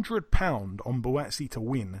 £100 on Buatsi to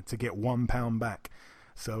win to get £1 back.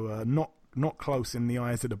 So not close in the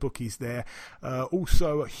eyes of the bookies there.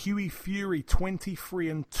 Also, Hughie Fury,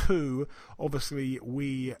 23-2. Obviously,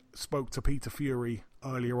 we spoke to Peter Fury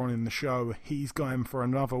earlier on in the show. He's going for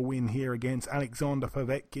another win here against Alexander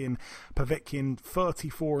Povetkin. Povetkin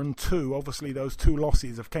 34-2. Obviously, those 2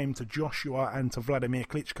 losses have came to Joshua and to Vladimir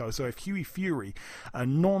Klitschko. So if Hughie Fury, a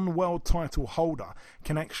non-world title holder,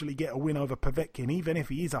 can actually get a win over Povetkin, even if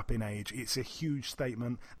he is up in age, it's a huge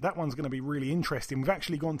statement. That one's going to be really interesting. We've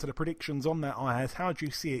actually gone to the predictions on that, Ayaz. How do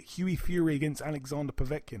you see it? Hughie Fury against Alexander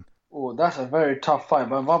Povetkin. Oh, that's a very tough fight.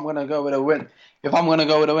 But if I'm going to go with a win, I'm going to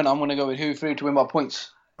go with Hughie Fury to win by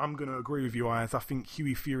points. I'm going to agree with you, Ayaz. I think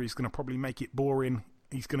Hughie Fury is going to probably make it boring.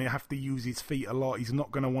 He's going to have to use his feet a lot. He's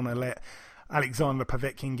not going to want to let Alexander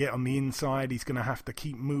Povetkin get on the inside. He's going to have to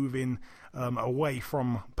keep moving away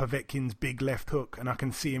from Povetkin's big left hook, and I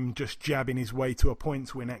can see him just jabbing his way to a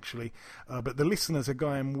points win, actually. But the listeners are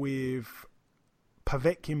going with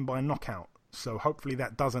Povetkin by knockout. So hopefully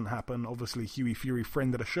that doesn't happen. Obviously, Hughie Fury,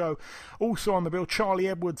 friend of the show. Also on the bill, Charlie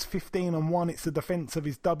Edwards, 15-1. It's the defense of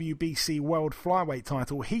his WBC World Flyweight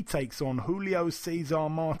title. He takes on Julio Cesar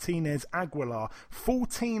Martinez Aguilar,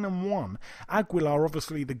 14-1. Aguilar,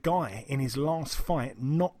 obviously the guy in his last fight,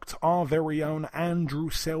 knocked our very own Andrew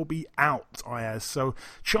Selby out, Ayaz. So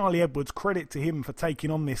Charlie Edwards, credit to him for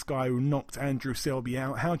taking on this guy who knocked Andrew Selby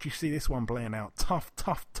out. How do you see this one playing out? Tough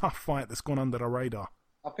fight that's gone under the radar.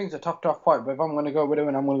 I think it's a tough fight, but if I'm going to go with him,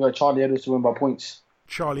 I'm going to go Charlie Edwards to win by points.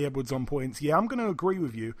 Charlie Edwards on points. Yeah, I'm going to agree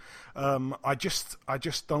with you. I just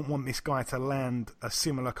don't want this guy to land a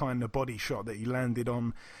similar kind of body shot that he landed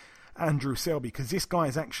on Andrew Selby, because this guy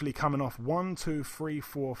is actually coming off 1, 2, 3,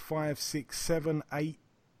 4, 5, 6, 7, 8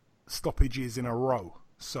 stoppages in a row.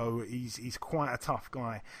 So he's quite a tough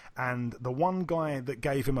guy. And the one guy that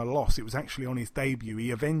gave him a loss, it was actually on his debut.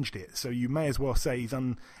 He avenged it. So you may as well say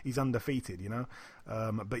he's undefeated, you know.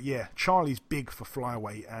 But yeah, Charlie's big for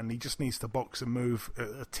flyweight, and he just needs to box and move.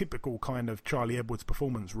 A typical kind of Charlie Edwards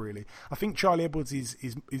performance, really. I think Charlie Edwards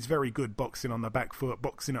is very good boxing on the back foot,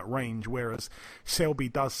 boxing at range, whereas Selby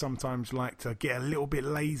does sometimes like to get a little bit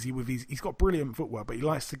lazy with he's got brilliant footwork, but he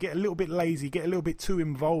likes to get a little bit lazy, get a little bit too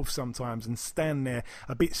involved sometimes, and stand there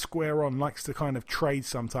a bit square on, likes to kind of trade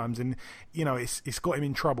sometimes, and you know, it's got him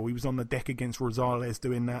in trouble. He was on the deck against Rosales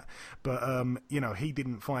doing that, but you know, he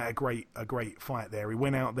didn't fight a great fight there. He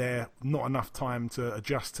went out there, not enough time to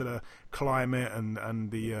adjust to the climate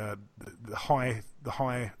and the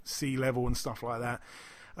high sea level and stuff like that.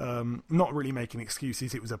 Not really making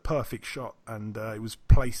excuses. It was a perfect shot, and it was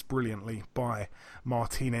placed brilliantly by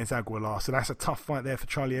Martinez Aguilar. So that's a tough fight there for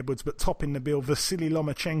Charlie Edwards. But topping the bill, Vasily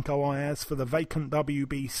Lomachenko for the vacant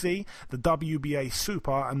WBC, the WBA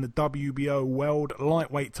Super, and the WBO World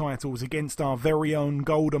Lightweight titles against our very own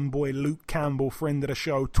golden boy Luke Campbell, friend of the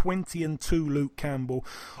show. 20-2 Luke Campbell.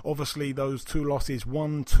 Obviously, those two losses,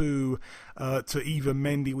 1-2 to Ivan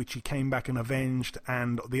Mendy, which he came back and avenged,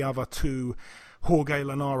 and the other two, Jorge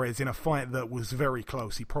Linares, in a fight that was very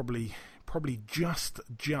close. He probably just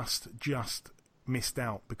missed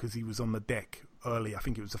out because he was on the deck early. I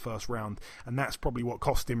think it was the first round, and that's probably what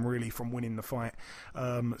cost him really from winning the fight.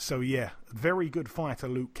 So yeah, very good fighter,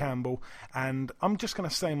 Luke Campbell. And I'm just going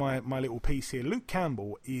to say my little piece here. Luke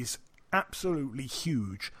Campbell is absolutely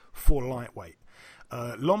huge for lightweight.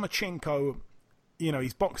 Lomachenko, you know,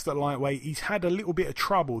 he's boxed at lightweight. He's had a little bit of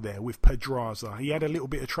trouble there with Pedraza. He had a little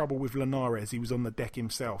bit of trouble with Linares. He was on the deck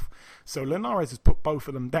himself. So Linares has put both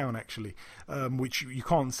of them down, actually, which you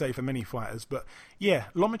can't say for many fighters. But yeah,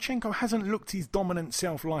 Lomachenko hasn't looked his dominant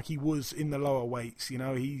self like he was in the lower weights. You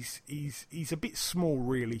know, he's a bit small,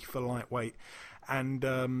 really, for lightweight. And,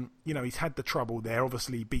 you know, he's had the trouble there.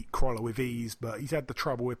 Obviously, he beat Crolla with ease, but he's had the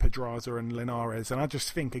trouble with Pedraza and Linares. And I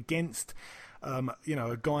just think against... you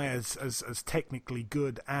know, a guy as technically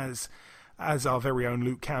good as our very own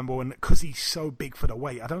Luke Campbell, and because he's so big for the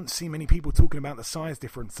weight, I don't see many people talking about the size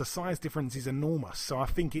difference. The size difference is enormous, so I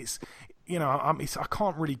think it's, you know, I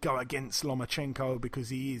can't really go against Lomachenko because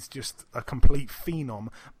he is just a complete phenom,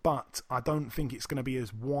 but I don't think it's going to be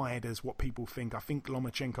as wide as what people think. I think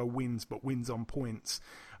Lomachenko wins, but wins on points.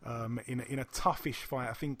 In a toughish fight,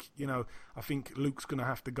 I think Luke's going to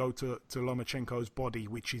have to go to Lomachenko's body,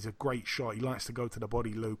 which is a great shot. He likes to go to the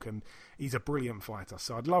body, Luke, and he's a brilliant fighter.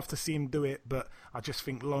 So I'd love to see him do it, but I just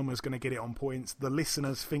think Loma's going to get it on points. The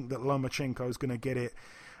listeners think that Lomachenko's going to get it.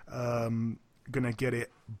 Going to get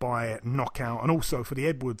it by knockout. And also for the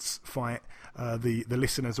Edwards fight, the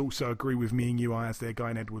listeners also agree with me and you as they're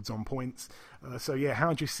going Edwards on points. So yeah,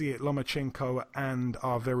 how do you see it, Lomachenko and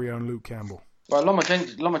our very own Luke Campbell? Well,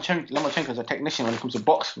 Lomachenko's a technician when it comes to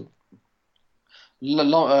boxing.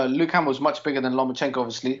 Luke Campbell's much bigger than Lomachenko,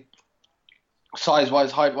 obviously,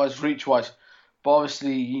 size-wise, height-wise, reach-wise. But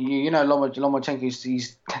obviously, you know, Lomachenko,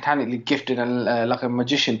 he's technically gifted and like a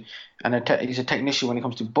magician, and he's a technician when it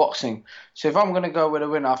comes to boxing. So if I'm going to go with a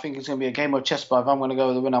winner, I think it's going to be a game of chess. But if I'm going to go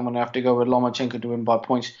with a winner, I'm going to have to go with Lomachenko to win by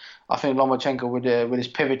points. I think Lomachenko with his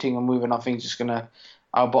pivoting and moving, I think he's just going to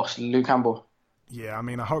outbox Luke Campbell. Yeah, I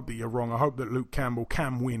mean, I hope that you're wrong. I hope that Luke Campbell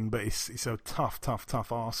can win, but it's a tough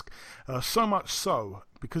ask. So much so,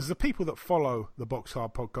 because the people that follow the Box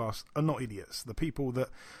Hard podcast are not idiots. The people that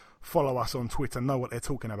follow us on Twitter know what they're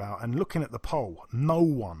talking about. And looking at the poll, no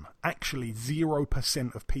one, actually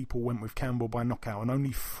 0% of people went with Campbell by knockout, and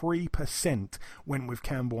only 3% went with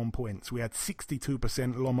Campbell on points. We had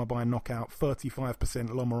 62% Loma by knockout,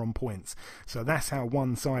 35% Loma on points. So that's how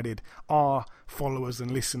one-sided our followers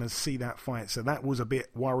and listeners see that fight. So that was a bit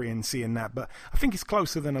worrying seeing that. But I think it's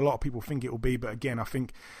closer than a lot of people think it will be. But again, I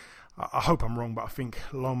hope I'm wrong, but I think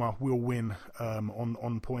Loma will win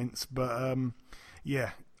on points. But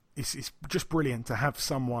yeah, it's just brilliant to have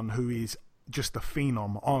someone who is just a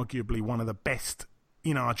phenom, arguably one of the best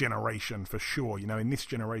in our generation for sure. You know, in this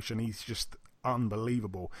generation, he's just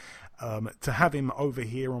unbelievable. To have him over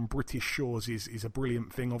here on British shores is a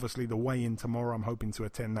brilliant thing. Obviously, the weigh-in tomorrow, I'm hoping to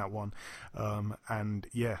attend that one. And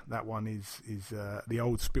yeah, that one is the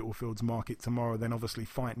old Spitalfields Market tomorrow. Then obviously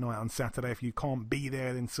Fight Night on Saturday. If you can't be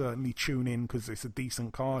there, then certainly tune in because it's a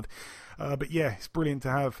decent card. But yeah, it's brilliant to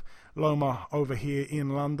have Loma over here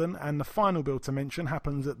in London. And the final bill to mention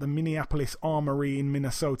happens at the Minneapolis Armory in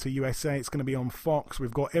Minnesota, USA. It's going to be on Fox.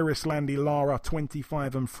 We've got Erislandy Lara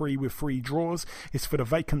 25-3 with 3 draws. It's for the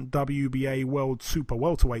vacant WBA World Super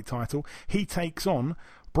Welterweight title. He takes on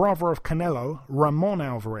brother of Canelo, Ramon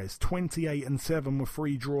Alvarez, 28-7 with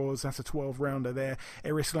 3 draws. That's a 12-rounder there.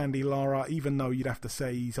 Erislandy Lara, even though you'd have to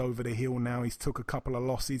say he's over the hill now, he's took a couple of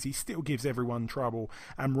losses, he still gives everyone trouble.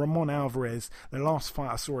 And Ramon Alvarez, the last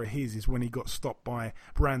fight I saw of his is when he got stopped by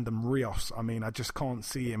Brandon Rios. I mean, I just can't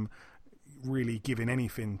see him really giving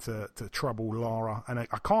anything to trouble Lara, and I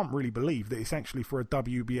can't really believe that it's actually for a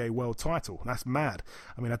WBA world title. That's mad.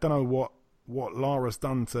 I mean, I don't know what Lara's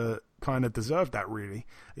done to kind of deserve that, really.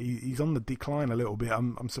 He's on the decline a little bit.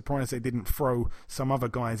 I'm surprised they didn't throw some other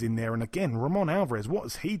guys in there. And again, Ramon Alvarez, what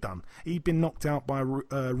has he done? He'd been knocked out by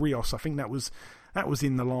Rios. I think that was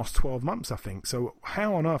in the last 12 months, I think. So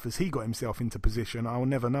how on earth has he got himself into position? I'll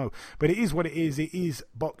never know. But it is what it is. It is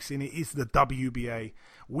boxing. It is the WBA.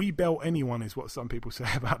 We belt anyone is what some people say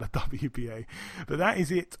about the WBA. But that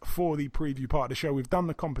is it for the preview part of the show. We've done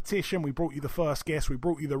the competition. We brought you the first guest. We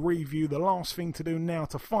brought you the review. The last thing to do now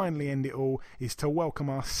to finally end it all is to welcome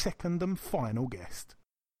our second and final guest.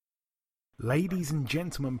 Ladies and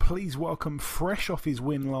gentlemen, please welcome, fresh off his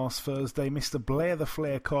win last Thursday, Mr. Blair the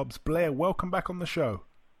Flair Cobbs. Blair, welcome back on the show.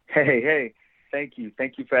 Hey. Thank you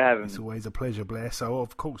for having me. It's always a pleasure, Blair. So,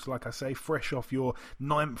 of course, like I say, fresh off your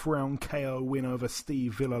 9th round KO win over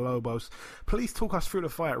Steve Villalobos. Please talk us through the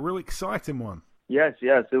fight. Real exciting one. Yes.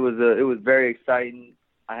 It was very exciting.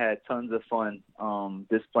 I had tons of fun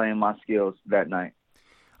displaying my skills that night.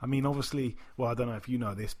 I mean, obviously, well, I don't know if you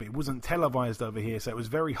know this, but it wasn't televised over here, so it was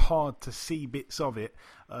very hard to see bits of it.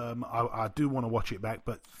 I do want to watch it back,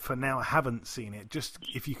 but for now I haven't seen it. Just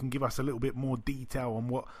if you can give us a little bit more detail on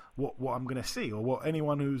what I'm going to see, or what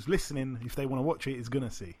anyone who's listening, if they want to watch it, is going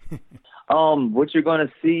to see. What you're going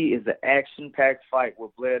to see is an action-packed fight with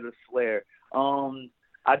Blair the Flair.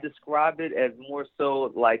 I describe it as more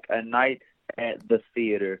so like a night at the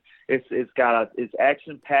theater. It's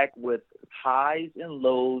action-packed with highs and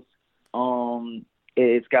lows.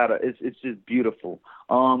 It's just beautiful.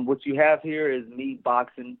 What you have here is me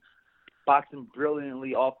boxing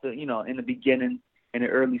brilliantly off the, in the beginning, in the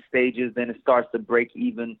early stages. Then it starts to break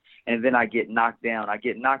even, and then I get knocked down. I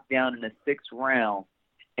get knocked down in the 6th round,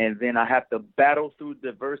 and then I have to battle through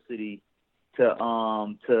diversity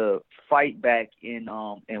to fight back and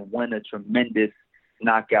win a tremendous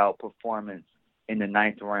knockout performance in the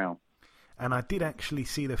 9th round. And I did actually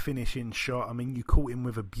see the finishing shot. I mean, you caught him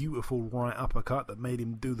with a beautiful right uppercut that made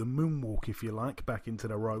him do the moonwalk, if you like, back into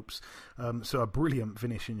the ropes. So a brilliant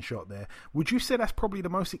finishing shot there. Would you say that's probably the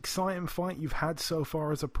most exciting fight you've had so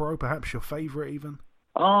far as a pro? Perhaps your favorite, even?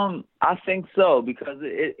 I think so, because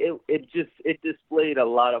it displayed a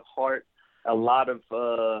lot of heart, a lot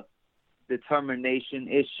of determination.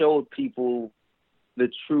 It showed people the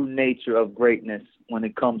true nature of greatness when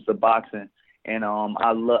it comes to boxing. And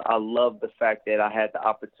I love the fact that I had the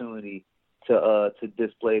opportunity to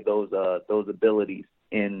display those abilities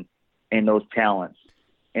in those talents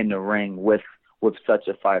in the ring with such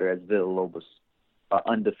a fighter as Villalobos, an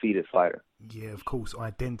undefeated fighter. Yeah, of course,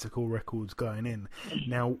 identical records going in.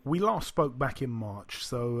 Now, we last spoke back in March,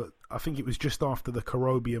 so I think it was just after the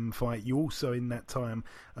Korobian fight. You also, in that time,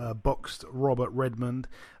 boxed Robert Redmond.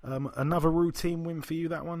 Another routine win for you,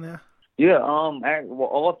 that one there? Yeah,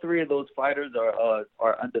 all 3 of those fighters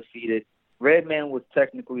are undefeated. Redman was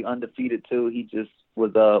technically undefeated too. He just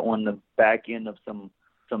was on the back end of some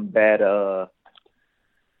bad,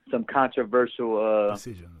 some controversial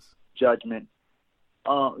decisions, judgment.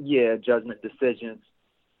 Judgment decisions.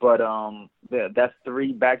 But that's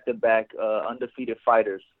 3 back-to-back undefeated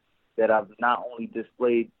fighters that have not only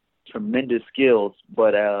displayed tremendous skills,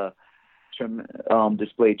 but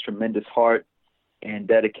displayed tremendous heart and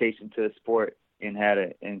dedication to the sport, and had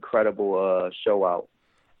an incredible show out.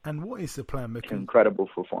 And what is the plan? Because, incredible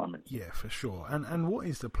performance. Yeah, for sure. And what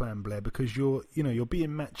is the plan, Blair? Because you're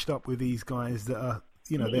being matched up with these guys that are,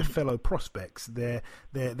 they're fellow prospects. They're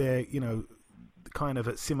kind of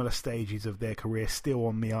at similar stages of their career, still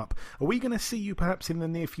on the up. Are we going to see you perhaps in the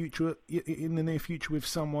near future with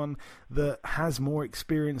someone that has more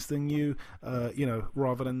experience than you,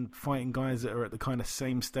 rather than fighting guys that are at the kind of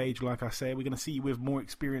same stage? Like I say, are we going to see you with more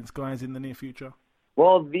experienced guys in the near future?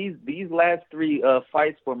 Well, these last 3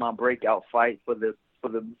 fights were my breakout fight for the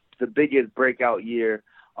the biggest breakout year.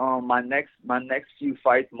 My next few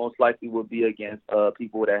fights most likely will be against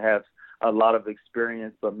people that have a lot of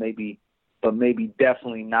experience, but maybe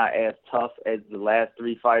definitely not as tough as the last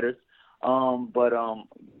 3 fighters. But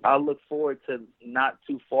I look forward to not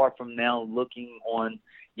too far from now looking on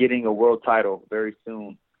getting a world title very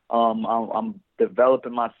soon. I'm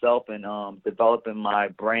developing myself and developing my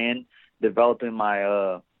brand, developing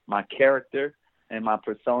my my character and my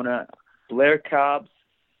persona. Blair Cobbs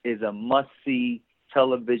is a must-see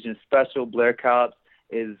television special. Blair Cobbs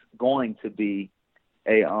is going to be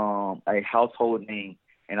a household name,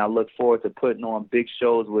 and I look forward to putting on big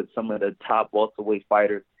shows with some of the top welterweight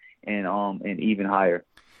fighters and even higher.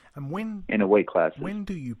 And when in the weight classes. When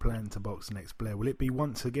do you plan to box next, Blair? Will it be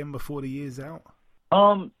once again before the year's out?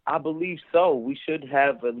 I believe so. We should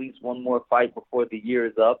have at least one more fight before the year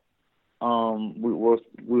is up. I'm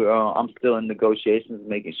still in negotiations,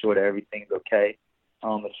 making sure that everything's okay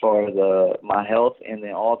as far as my health, and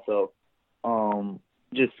then also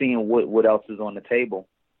just seeing what else is on the table.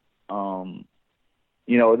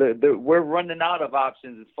 We're running out of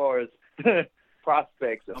options as far as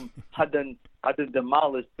prospects. I done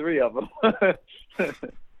demolished 3 of them.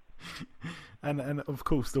 And of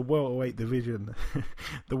course the welterweight division,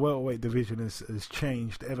 has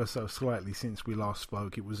changed ever so slightly since we last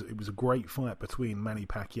spoke. It was a great fight between Manny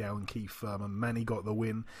Pacquiao and Keith Thurman. Manny got the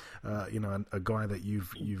win, a guy that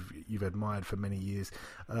you've admired for many years.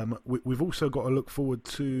 We've also got to look forward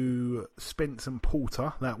to Spence and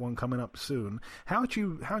Porter, that one coming up soon. How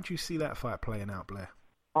do you see that fight playing out, Blair?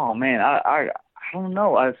 Oh man, I don't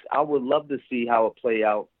know. I would love to see how it play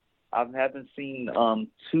out. I haven't seen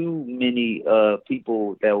too many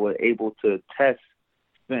people that were able to test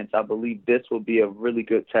Spence. I believe this will be a really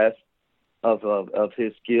good test of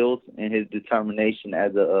his skills and his determination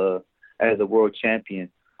as a world champion.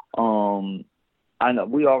 I know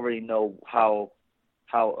we already know how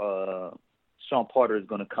Sean Porter is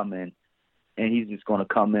going to come in, and he's just going to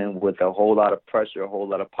come in with a whole lot of pressure, a whole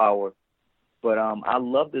lot of power. But I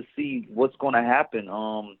love to see what's going to happen.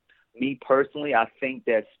 Me personally, I think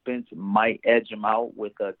that Spence might edge him out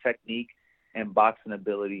with technique and boxing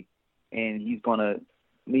ability, and he's gonna.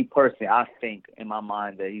 Me personally, I think in my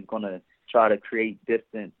mind that he's gonna try to create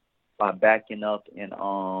distance by backing up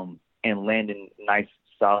and landing nice,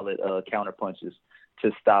 solid counter punches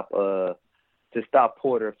to stop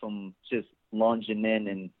Porter from just lunging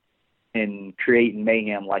in and creating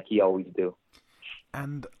mayhem like he always do.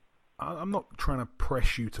 And I'm not trying to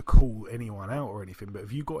press you to call anyone out or anything, but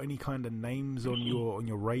have you got any kind of names on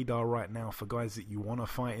your radar right now for guys that you want to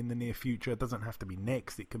fight in the near future? It doesn't have to be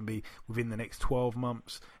next; it can be within the next 12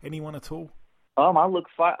 months. Anyone at all? I look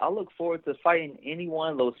forward to fighting any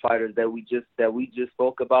one of those fighters that we just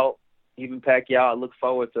spoke about. Even Pacquiao, I look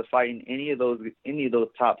forward to fighting any of those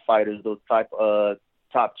top fighters, those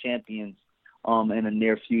top champions in the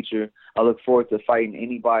near future. I look forward to fighting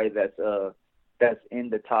anybody that's in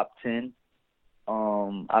the top 10.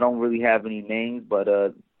 I don't really have any names, but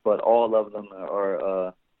all of them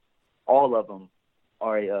are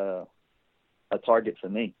a target for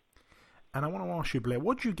me. And I want to ask you, Blair,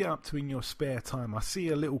 what do you get up to in your spare time? I see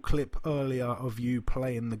a little clip earlier of you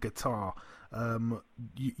playing the guitar.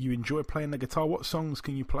 You enjoy playing the guitar. What songs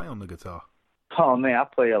can you play on the guitar? Oh man, I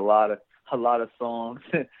play a lot of songs,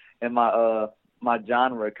 and my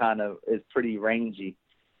genre kind of is pretty rangy.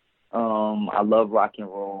 I love rock and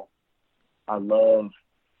roll. I love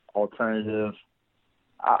alternative.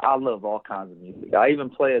 I love all kinds of music. I even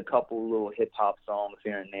play a couple little hip hop songs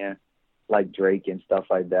here and there, like Drake and stuff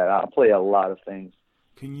like that. I play a lot of things.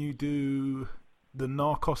 Can you do the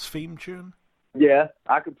Narcos theme tune? Yeah,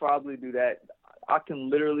 I could probably do that. I can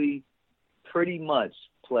literally pretty much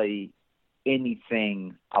play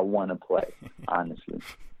anything I want to play, honestly.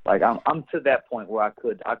 Like I'm to that point where I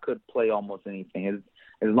could play almost anything.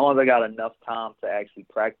 As long as I got enough time to actually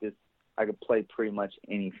practice, I could play pretty much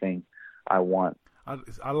anything I want.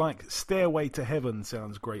 I like Stairway to Heaven.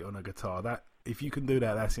 Sounds great on a guitar. That if you can do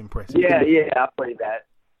that, that's impressive. Yeah, I play that.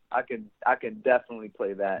 I can definitely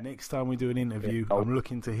play that. Next time we do an interview, I'm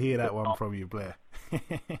looking to hear that one from you, Blair.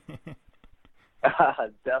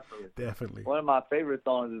 Definitely. One of my favorite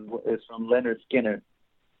songs is from Leonard Skinner,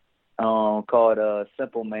 called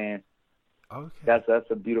 "Simple Man." Okay.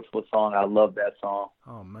 That's a beautiful song. I love that song.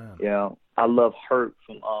 Oh man. Yeah, I love "Hurt"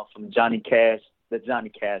 from Johnny Cash, the Johnny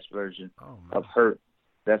Cash version of "Hurt."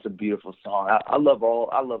 That's a beautiful song. I love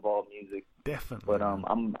all music. Definitely. But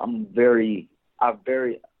I'm very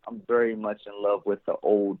much in love with the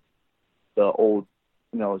old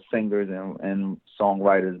singers and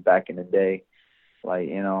songwriters back in the day, like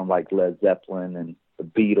Led Zeppelin and the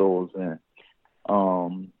Beatles and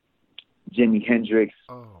Jimi Hendrix.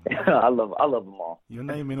 Oh, I love them all. You're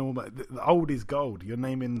naming all the old is gold. You're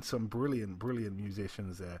naming some brilliant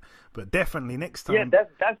musicians there. But definitely next time. Yeah,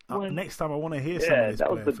 that's when. Next time I want to hear some of this.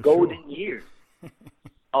 That was Blair, the golden years.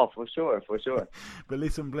 Oh, for sure. But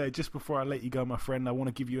listen, Blair, just before I let you go, my friend, I want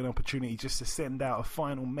to give you an opportunity just to send out a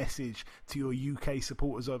final message to your UK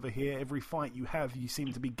supporters over here. Every fight you have, you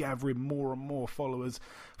seem to be gathering more and more followers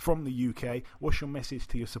from the UK. What's your message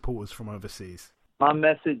to your supporters from overseas? My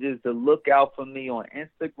message is to look out for me on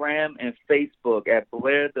Instagram and Facebook at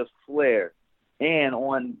Blair the Flair. And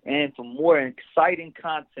for more exciting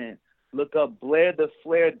content, look up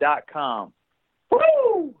BlairTheFlair.com.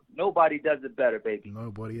 Woo! Nobody does it better, baby.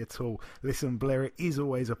 Nobody at all. Listen, Blair, it is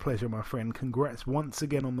always a pleasure, my friend. Congrats once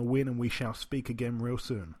again on the win, and we shall speak again real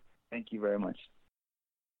soon. Thank you very much.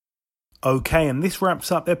 Okay, and this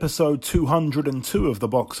wraps up episode 202 of the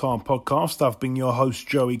Box Hard podcast. I've been your host,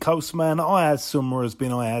 Joey Coastman. Ayaz Sumra has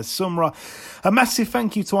been Ayaz Sumra. A massive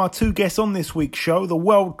thank you to our two guests on this week's show, the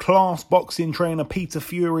world-class boxing trainer Peter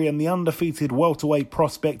Fury and the undefeated welterweight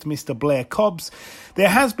prospect Mr. Blair Cobbs. There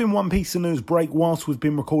has been one piece of news break whilst we've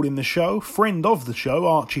been recording the show. Friend of the show,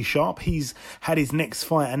 Archie Sharp, he's had his next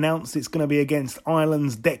fight announced. It's going to be against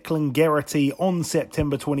Ireland's Declan Geraghty on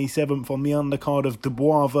September 27th on the undercard of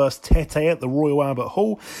Dubois vs. Tete at the Royal Albert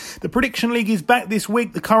Hall. The Prediction League is back this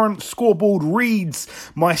week. The current scoreboard reads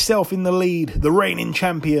myself in the lead, the reigning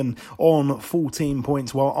champion, on 14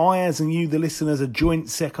 points, while Ayaz and you, the listeners, are joint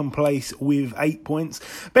second place with 8 points.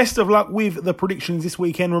 Best of luck with the predictions this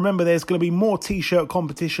weekend. Remember, there's going to be more t-shirt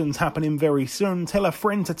competitions happening very soon. Tell a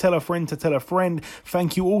friend to tell a friend to tell a friend.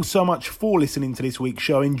 Thank you all so much for listening to this week's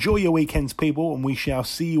show. Enjoy your weekends, people, and we shall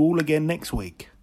see you all again next week.